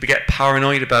shouldn't get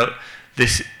paranoid about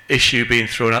this issue being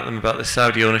thrown at them about the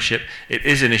Saudi ownership. It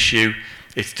is an issue.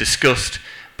 It's discussed.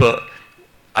 But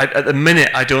at the minute,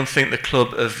 I don't think the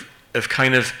club have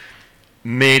kind of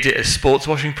made it a sports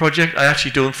washing project. I actually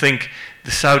don't think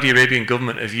the Saudi Arabian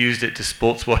government have used it to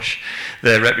sports wash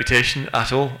their reputation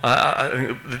at all.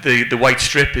 I think the white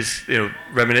strip is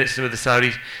reminiscent of the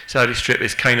Saudi strip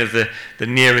is kind of the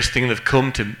nearest thing they've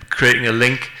come to creating a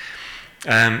link.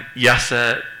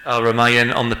 Yasser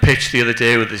Al-Rumayyan on the pitch the other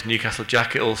day with his Newcastle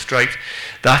jacket all striped,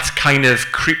 that's kind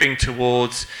of creeping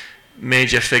towards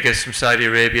major figures from Saudi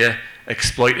Arabia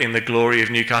exploiting the glory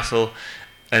of Newcastle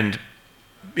and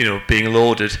being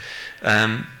lauded,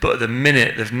 but at the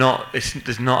minute there's not. I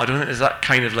don't think there's that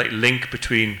kind of like link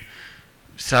between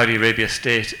Saudi Arabia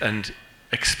state and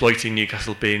exploiting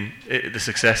Newcastle being the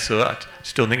success. So I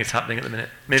just don't think it's happening at the minute.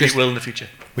 Maybe it will in the future.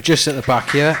 We're just at the back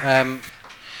here.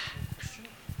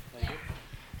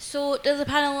 So there's a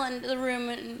panel in the room,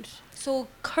 and so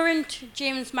current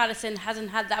James Maddison hasn't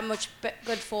had that much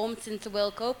good form since the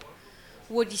World Cup.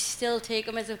 Would you still take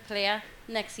him as a player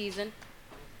next season?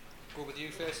 Go with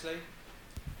you firstly.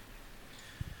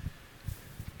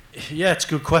 Yeah, it's a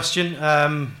good question,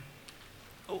 and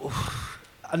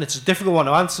it's a difficult one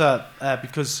to answer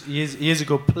because he is a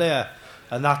good player,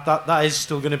 and that is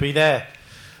still going to be there.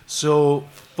 So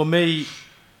for me,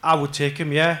 I would take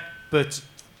him, yeah. But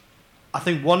I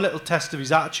think one little test of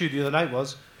his attitude the other night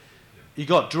was he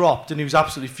got dropped and he was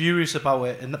absolutely furious about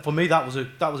it, and for me that was a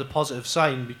positive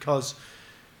sign, because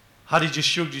had he just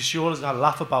shrugged his shoulders and had a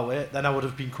laugh about it, then I would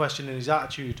have been questioning his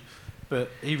attitude.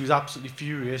 But he was absolutely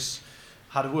furious.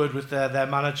 Had a word with their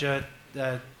manager,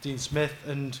 Dean Smith,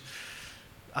 and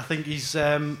I think he's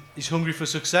hungry for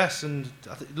success. And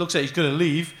it looks like he's going to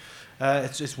leave.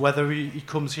 It's whether he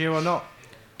comes here or not.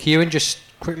 Kieran, just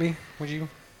quickly, would you?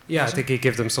 Yeah, I think he'd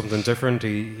give them something different.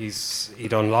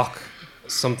 He'd unlock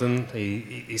something.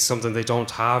 He's something they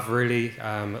don't have really.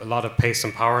 A lot of pace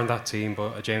and power in that team,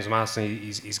 but James Maddison,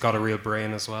 he's got a real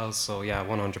brain as well. So yeah,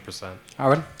 100%.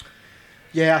 Aaron?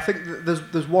 Yeah, I think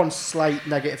there's one slight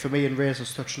negative for me, and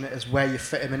Razor's touching it, is where you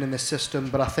fit him in this system.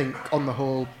 But I think on the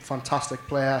whole, fantastic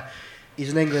player.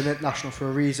 He's an England international for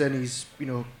a reason. He's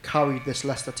carried this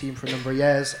Leicester team for a number of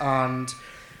years, and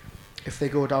if they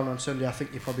go down on Sunday, I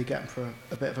think you probably get him for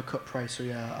a bit of a cut price. So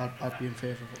yeah, I'd be in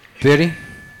favour of it. Beardy?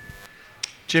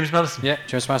 James Maddison. Yeah,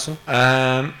 James Maddison.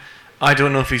 I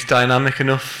don't know if he's dynamic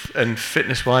enough and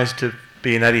fitness-wise to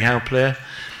be an Eddie Howe player.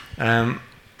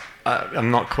 I'm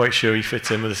not quite sure he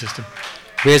fits in with the system.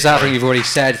 Where's that? I think you've already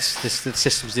said the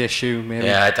system's the issue. Maybe.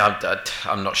 Yeah,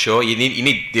 I'm not sure. You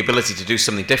need the ability to do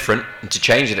something different and to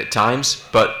change it at times,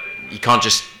 but you can't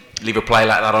just leave a player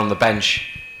like that on the bench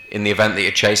in the event that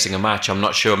you're chasing a match. I'm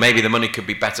not sure. Maybe the money could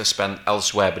be better spent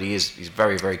elsewhere, but he's a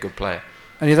very, very good player.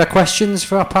 Any other questions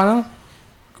for our panel?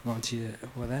 Come on to you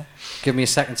over there. Give me a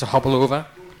second to hobble over.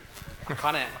 I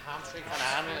can't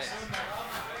handle it.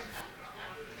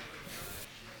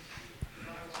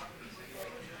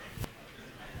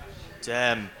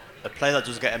 A player that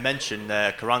doesn't get a mention,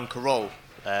 Karan Karol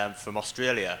from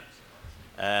Australia.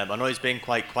 I know he's been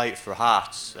quite quiet for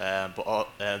Hearts, but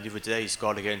the other day he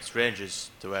scored against Rangers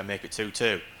to make it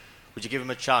 2-2. Would you give him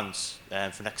a chance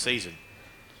for next season?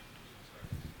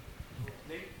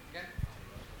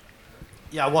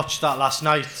 Yeah, I watched that last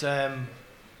night,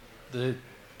 the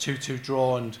 2-2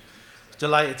 draw, and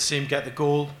delighted to see him get the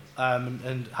goal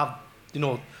and have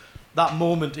that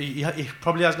moment. He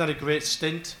probably hasn't had a great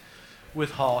stint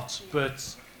with Hearts,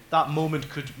 but that moment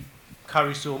could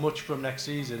carry so much from next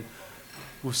season.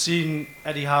 we've seen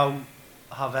Eddie Howe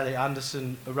have Elliot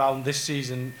Anderson around this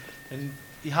season, and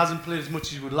he hasn't played as much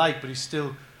as he would like, but he's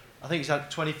still, I think he's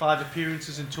had 25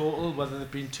 appearances in total, whether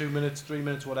they've been 2 minutes, 3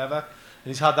 minutes, whatever, and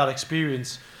he's had that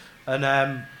experience. And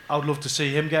I would love to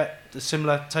see him get a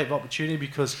similar type of opportunity,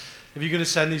 because if you're going to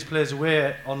send these players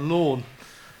away on loan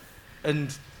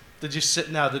and they're just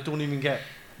sitting there, they don't even get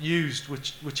used,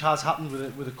 which has happened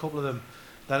with a couple of them,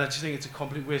 then I just think it's a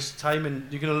complete waste of time,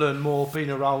 and you're going to learn more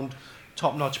being around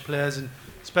top-notch players, and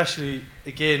especially,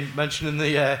 again, mentioning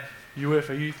the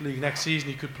UEFA Youth League next season,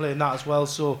 he could play in that as well,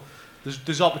 so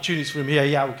there's opportunities for him here.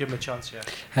 Yeah, we'll give him a chance, yeah.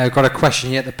 I've got a question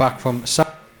here at the back from Sam.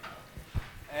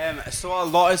 So a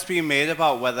lot has been made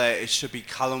about whether it should be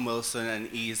Callum Wilson and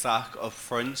Isak up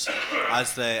front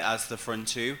as the front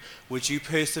two. Would you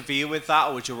persevere with that,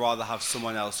 or would you rather have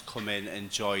someone else come in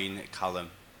and join Callum?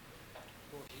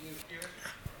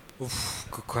 Oof,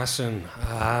 good question.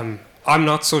 I'm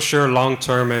not so sure long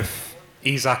term if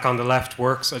Isak on the left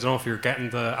works. I don't know if you're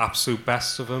getting the absolute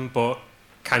best of him, but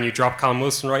can you drop Callum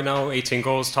Wilson right now? 18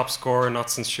 goals, top scorer. Not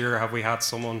since sure have we had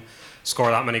someone score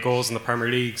that many goals in the Premier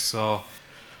League. So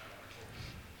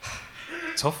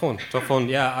tough one.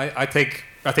 Yeah, I think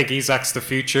Isak's the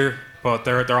future, but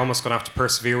they're almost going to have to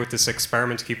persevere with this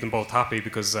experiment to keep them both happy,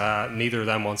 because neither of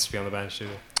them wants to be on the bench, do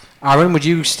they? Aaron, would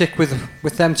you stick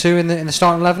with them two in the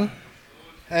starting 11?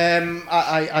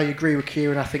 I agree with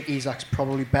Kieran. I think Isak's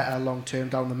probably better long term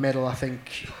down the middle. I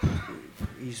think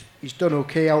he's done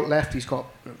okay out left. He's got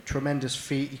tremendous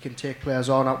feet. He can take players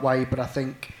on out wide, but I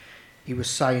think he was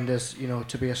signed as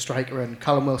to be a striker. And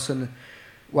Callum Wilson,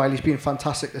 while he's been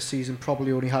fantastic this season,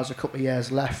 probably only has a couple of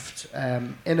years left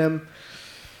in him.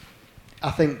 I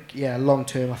think, long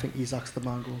term, I think Isak's the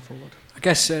man going forward. I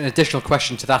guess an additional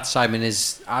question to that, Simon,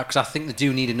 is because I think they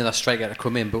do need another striker to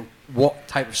come in, but what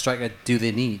type of striker do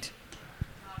they need?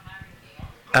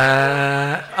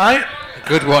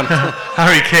 Good one.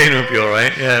 Harry Kane would be all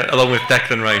right, yeah, along with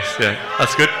Declan Rice. Yeah,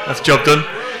 that's good. That's job done.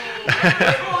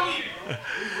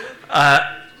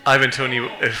 Ivan Toney,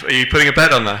 are you putting a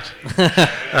bet on that?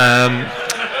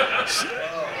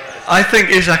 I think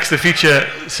Isak's the future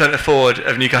centre forward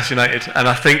of Newcastle United, and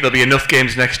I think there'll be enough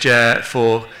games next year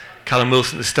for Callum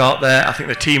Wilson to start there. I think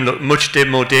the team looked much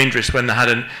more dangerous when they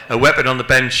had a weapon on the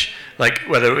bench, like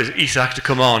whether it was Isak to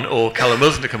come on or Callum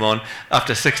Wilson to come on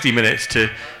after 60 minutes to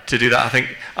do that. I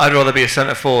think I'd rather be a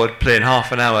centre forward playing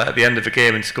half an hour at the end of a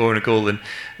game and scoring a goal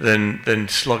than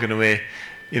slogging away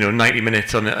 90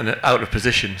 minutes on out of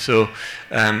position. So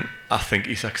I think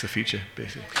Isak's the future,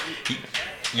 basically.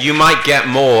 You might get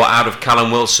more out of Callum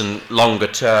Wilson longer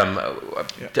term.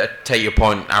 Take your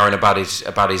point, Aaron, about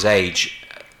his age.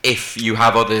 If you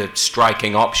have other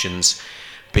striking options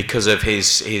because of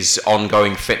his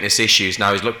ongoing fitness issues.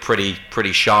 Now he's looked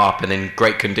pretty sharp and in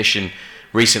great condition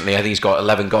recently. I think he's got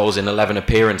 11 goals in 11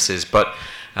 appearances, but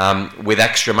with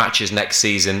extra matches next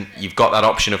season, you've got that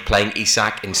option of playing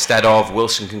Isak instead of.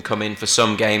 Wilson can come in for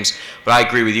some games, but I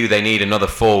agree with you, they need another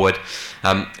forward.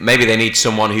 Maybe they need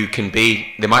someone who can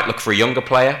they might look for a younger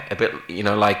player, a bit,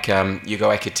 like Hugo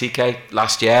Ekitike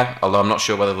last year, although I'm not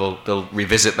sure whether they'll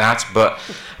revisit that, but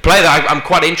a player that I'm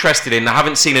quite interested in, I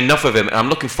haven't seen enough of him, and I'm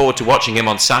looking forward to watching him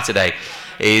on Saturday,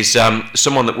 is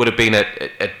someone that would have been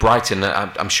at Brighton,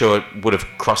 I'm sure would have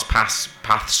crossed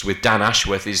paths with Dan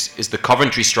Ashworth, is the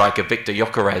Coventry striker Victor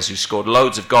Gyökeres, who scored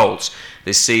loads of goals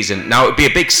this season. Now, it would be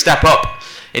a big step up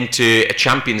into a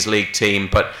Champions League team,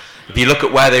 but if you look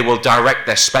at where they will direct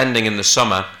their spending in the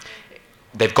summer,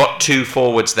 they've got two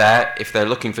forwards there. If they're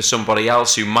looking for somebody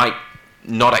else who might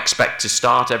not expect to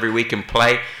start every week and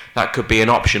play, that could be an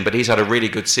option, but he's had a really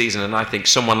good season, and I think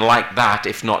someone like that,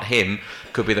 if not him,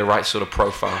 could be the right sort of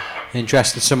profile.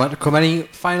 Interesting. Someone to come. Any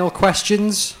final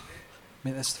questions? I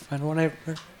mean, that's the final one.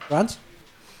 Grant?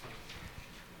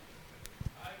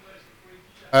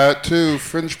 Two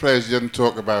fringe players you didn't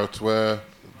talk about were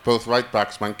both right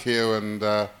backs, Manquillo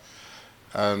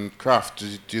and Kraft.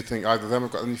 Do you think either of them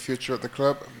have got any future at the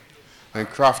club? And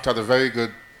Kraft had a very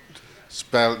good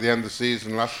spell at the end of the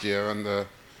season last year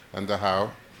under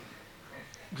Howe.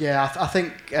 Yeah, I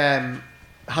think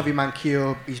Javi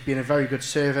Manquillo, he's been a very good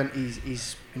servant.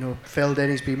 He's filled in.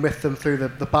 He's been with them through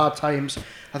the bad times.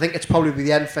 I think it's probably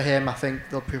the end for him. I think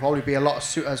there'll probably be a lot of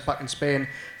suitors back in Spain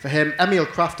for him. Emil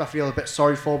Kraft, I feel a bit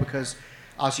sorry for, because,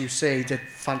 as you say, he did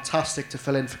fantastic to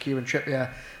fill in for Kieran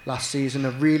Trippier last season.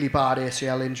 A really bad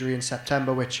ACL injury in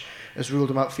September, which has ruled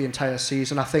him out for the entire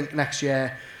season. I think next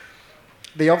year,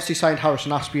 they obviously signed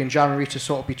Harrison Aspie in January to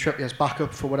sort of be Trippier's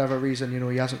backup for whatever reason.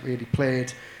 He hasn't really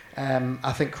played.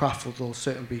 I think Kraft will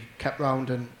certainly be kept round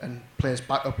and play his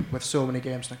backup with so many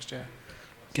games next year.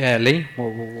 Yeah, Lee,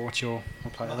 what's your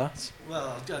reply to that?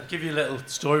 Well, I'll give you a little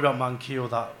story about Manquillo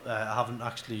that I haven't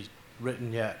actually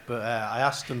written yet, but I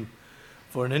asked him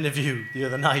for an interview the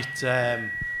other night.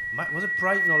 Was it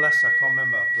Brighton or Leicester? I can't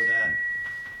remember.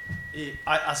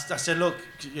 But I said, look,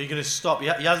 you're going to stop. He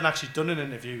hasn't actually done an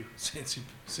interview since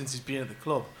he's been at the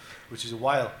club, which is a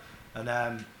while.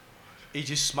 And he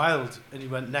just smiled and he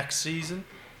went, next season.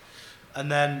 And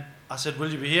then I said,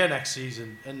 will you be here next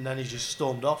season? And then he just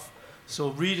stormed off.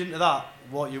 So read into that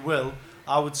what you will.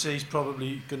 I would say he's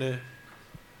probably going to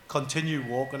continue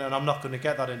walking, and I'm not going to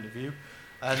get that interview.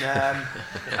 And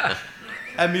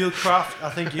Emil Kraft, I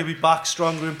think he'll be back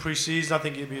stronger in pre-season. I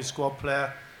think he'll be a squad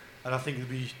player, and I think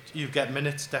he'll get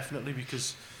minutes definitely,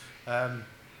 because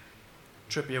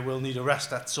Trippier will need a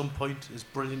rest at some point, as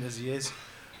brilliant as he is.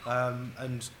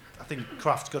 And I think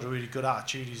Kraft's got a really good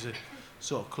attitude. He's a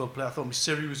sort of club player. I thought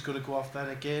Misiri was going to go off then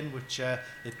again, which it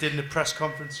did in the press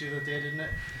conference the other day, didn't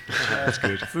it? That's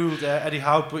good. Fooled Eddie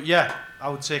Howe. But yeah, I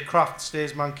would say Kraft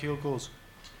stays, Manquillo goes.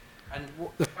 And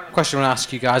the question I want to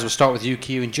ask you guys, we'll start with you,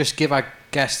 Q, and just give our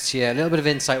guests here a little bit of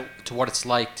insight to what it's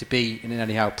like to be in an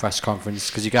Eddie Howe press conference,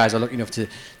 because you guys are lucky enough to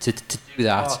do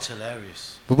that. Oh, it's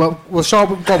hilarious. But we'll start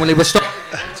with one, We'll start.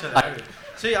 It's hilarious.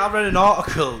 See, I read an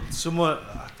article somewhere,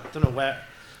 I don't know where,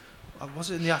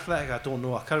 was it in the Athletic? I don't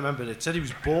know. I can't remember. It said he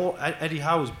was Eddie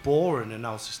Howe was boring, and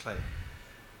I was just like,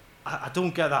 I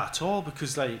don't get that at all,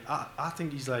 because like I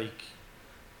think he's like,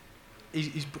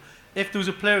 he's if there was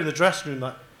a player in the dressing room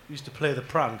that used to play the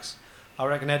pranks, I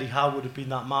reckon Eddie Howe would have been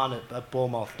that man at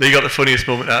Bournemouth. They got the funniest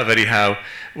moment out of Eddie Howe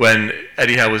when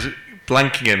Eddie Howe was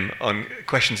blanking him on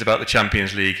questions about the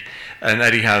Champions League, and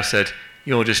Eddie Howe said,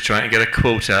 "You're just trying to get a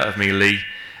quote out of me, Lee."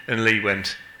 And Lee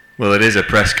went, "Well, it is a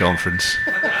press conference."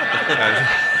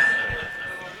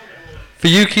 For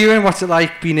you, Kieran, what's it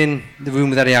like being in the room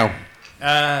with Eddie Howe?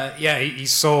 Yeah,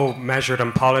 he's so measured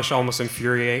and polished, almost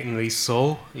infuriatingly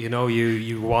so. You know,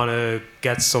 you want to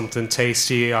get something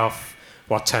tasty off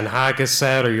what Ten Hag has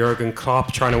said or Jurgen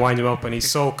Klopp trying to wind him up, and he's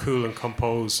so cool and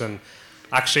composed. And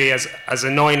actually, as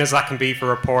annoying as that can be for a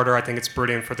reporter, I think it's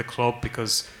brilliant for the club,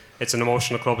 because it's an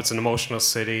emotional club, it's an emotional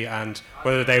city, and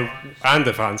whether the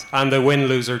fans, and the win,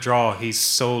 lose or draw, he's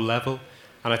so level.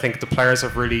 And I think the players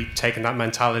have really taken that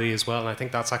mentality as well, and I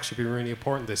think that's actually been really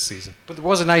important this season. But there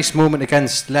was a nice moment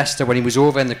against Leicester when he was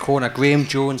over in the corner. Graham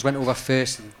Jones went over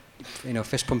first and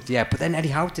fist pumped the air, but then Eddie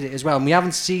Howe did it as well. And we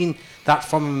haven't seen that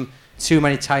from him too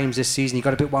many times this season. He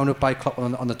got a bit wound up by Klopp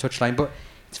on the touchline, but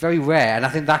it's very rare, and I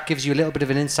think that gives you a little bit of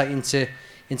an insight into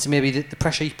maybe the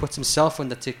pressure he puts himself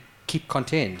under to keep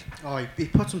contained. Oh, he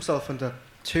puts himself under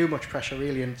too much pressure,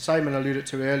 really, and Simon alluded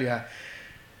to earlier,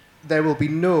 there will be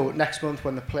next month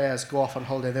when the players go off on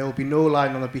holiday, there will be no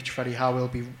line on the beach for Eddie Howe. He'll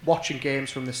be watching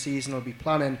games from the season, he'll be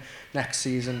planning next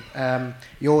season.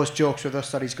 He always jokes with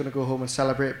us that he's going to go home and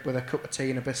celebrate with a cup of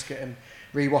tea and a biscuit and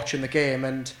re-watching the game,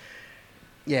 and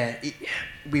yeah,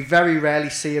 we very rarely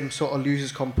see him sort of lose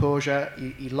his composure.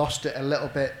 He lost it a little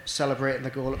bit celebrating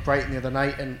the goal at Brighton the other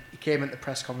night, and he came into the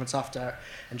press conference after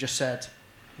and just said,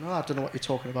 "No, I don't know what you're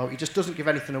talking about." He just doesn't give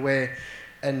anything away.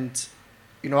 And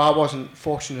I wasn't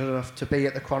fortunate enough to be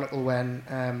at the Chronicle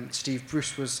when Steve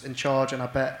Bruce was in charge, and I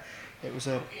bet it was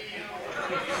a...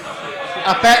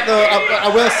 I bet, though,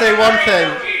 I will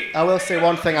say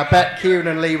one thing. I bet Kieran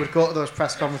and Lee would go to those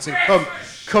press conferences and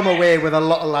come away with a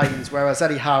lot of lines, whereas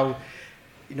Eddie Howe,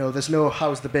 there's no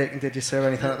 "how's the bacon, did you say?" or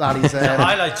anything like that. He's the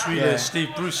highlights really Steve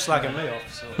Bruce slagging me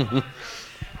off.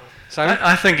 So.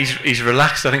 I think he's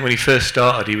relaxed. I think when he first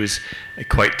started, he was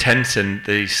quite tense, and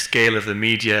the scale of the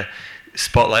media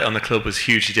spotlight on the club was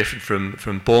hugely different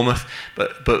from Bournemouth.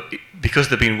 But because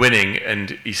they've been winning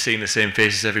and he's seeing the same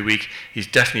faces every week, he's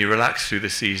definitely relaxed through the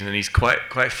season, and he's quite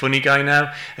a funny guy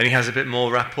now, and he has a bit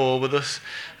more rapport with us.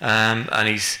 And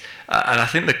I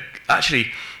think that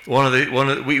actually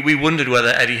we wondered whether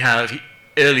Eddie Howe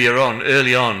early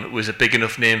on was a big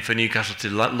enough name for Newcastle to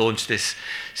launch this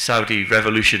Saudi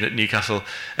revolution at Newcastle,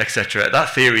 etc.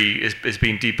 That theory has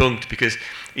been debunked, because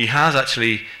he has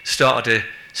actually started to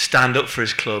stand up for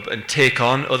his club and take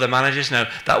on other managers. Now,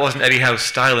 that wasn't Eddie Howe's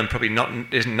style, and probably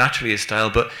isn't naturally his style,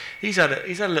 but he's had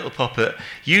a little pop at,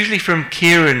 usually from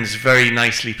Kieran's very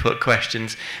nicely put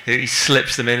questions. He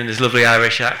slips them in his lovely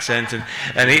Irish accent,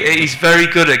 and he's very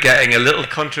good at getting a little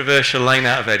controversial line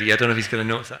out of Eddie. I don't know if he's going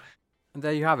to notice that. And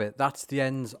there you have it. That's the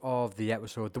end of the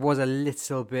episode. There was a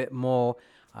little bit more,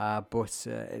 but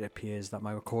it appears that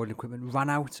my recording equipment ran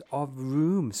out of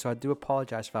room, so I do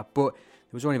apologise for that. But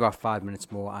it was only about 5 minutes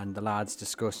more, and the lads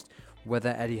discussed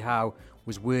whether Eddie Howe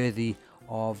was worthy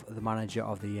of the Manager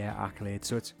of the Year accolade.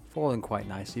 So it's fallen quite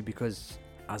nicely, because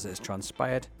as it has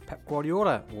transpired, Pep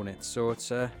Guardiola won it. So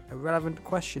it's a relevant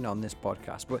question on this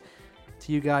podcast. But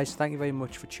to you guys, thank you very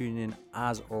much for tuning in.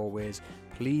 As always,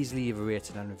 please leave a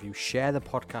rating and review. Share the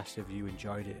podcast if you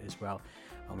enjoyed it as well.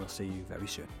 And we'll see you very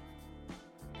soon.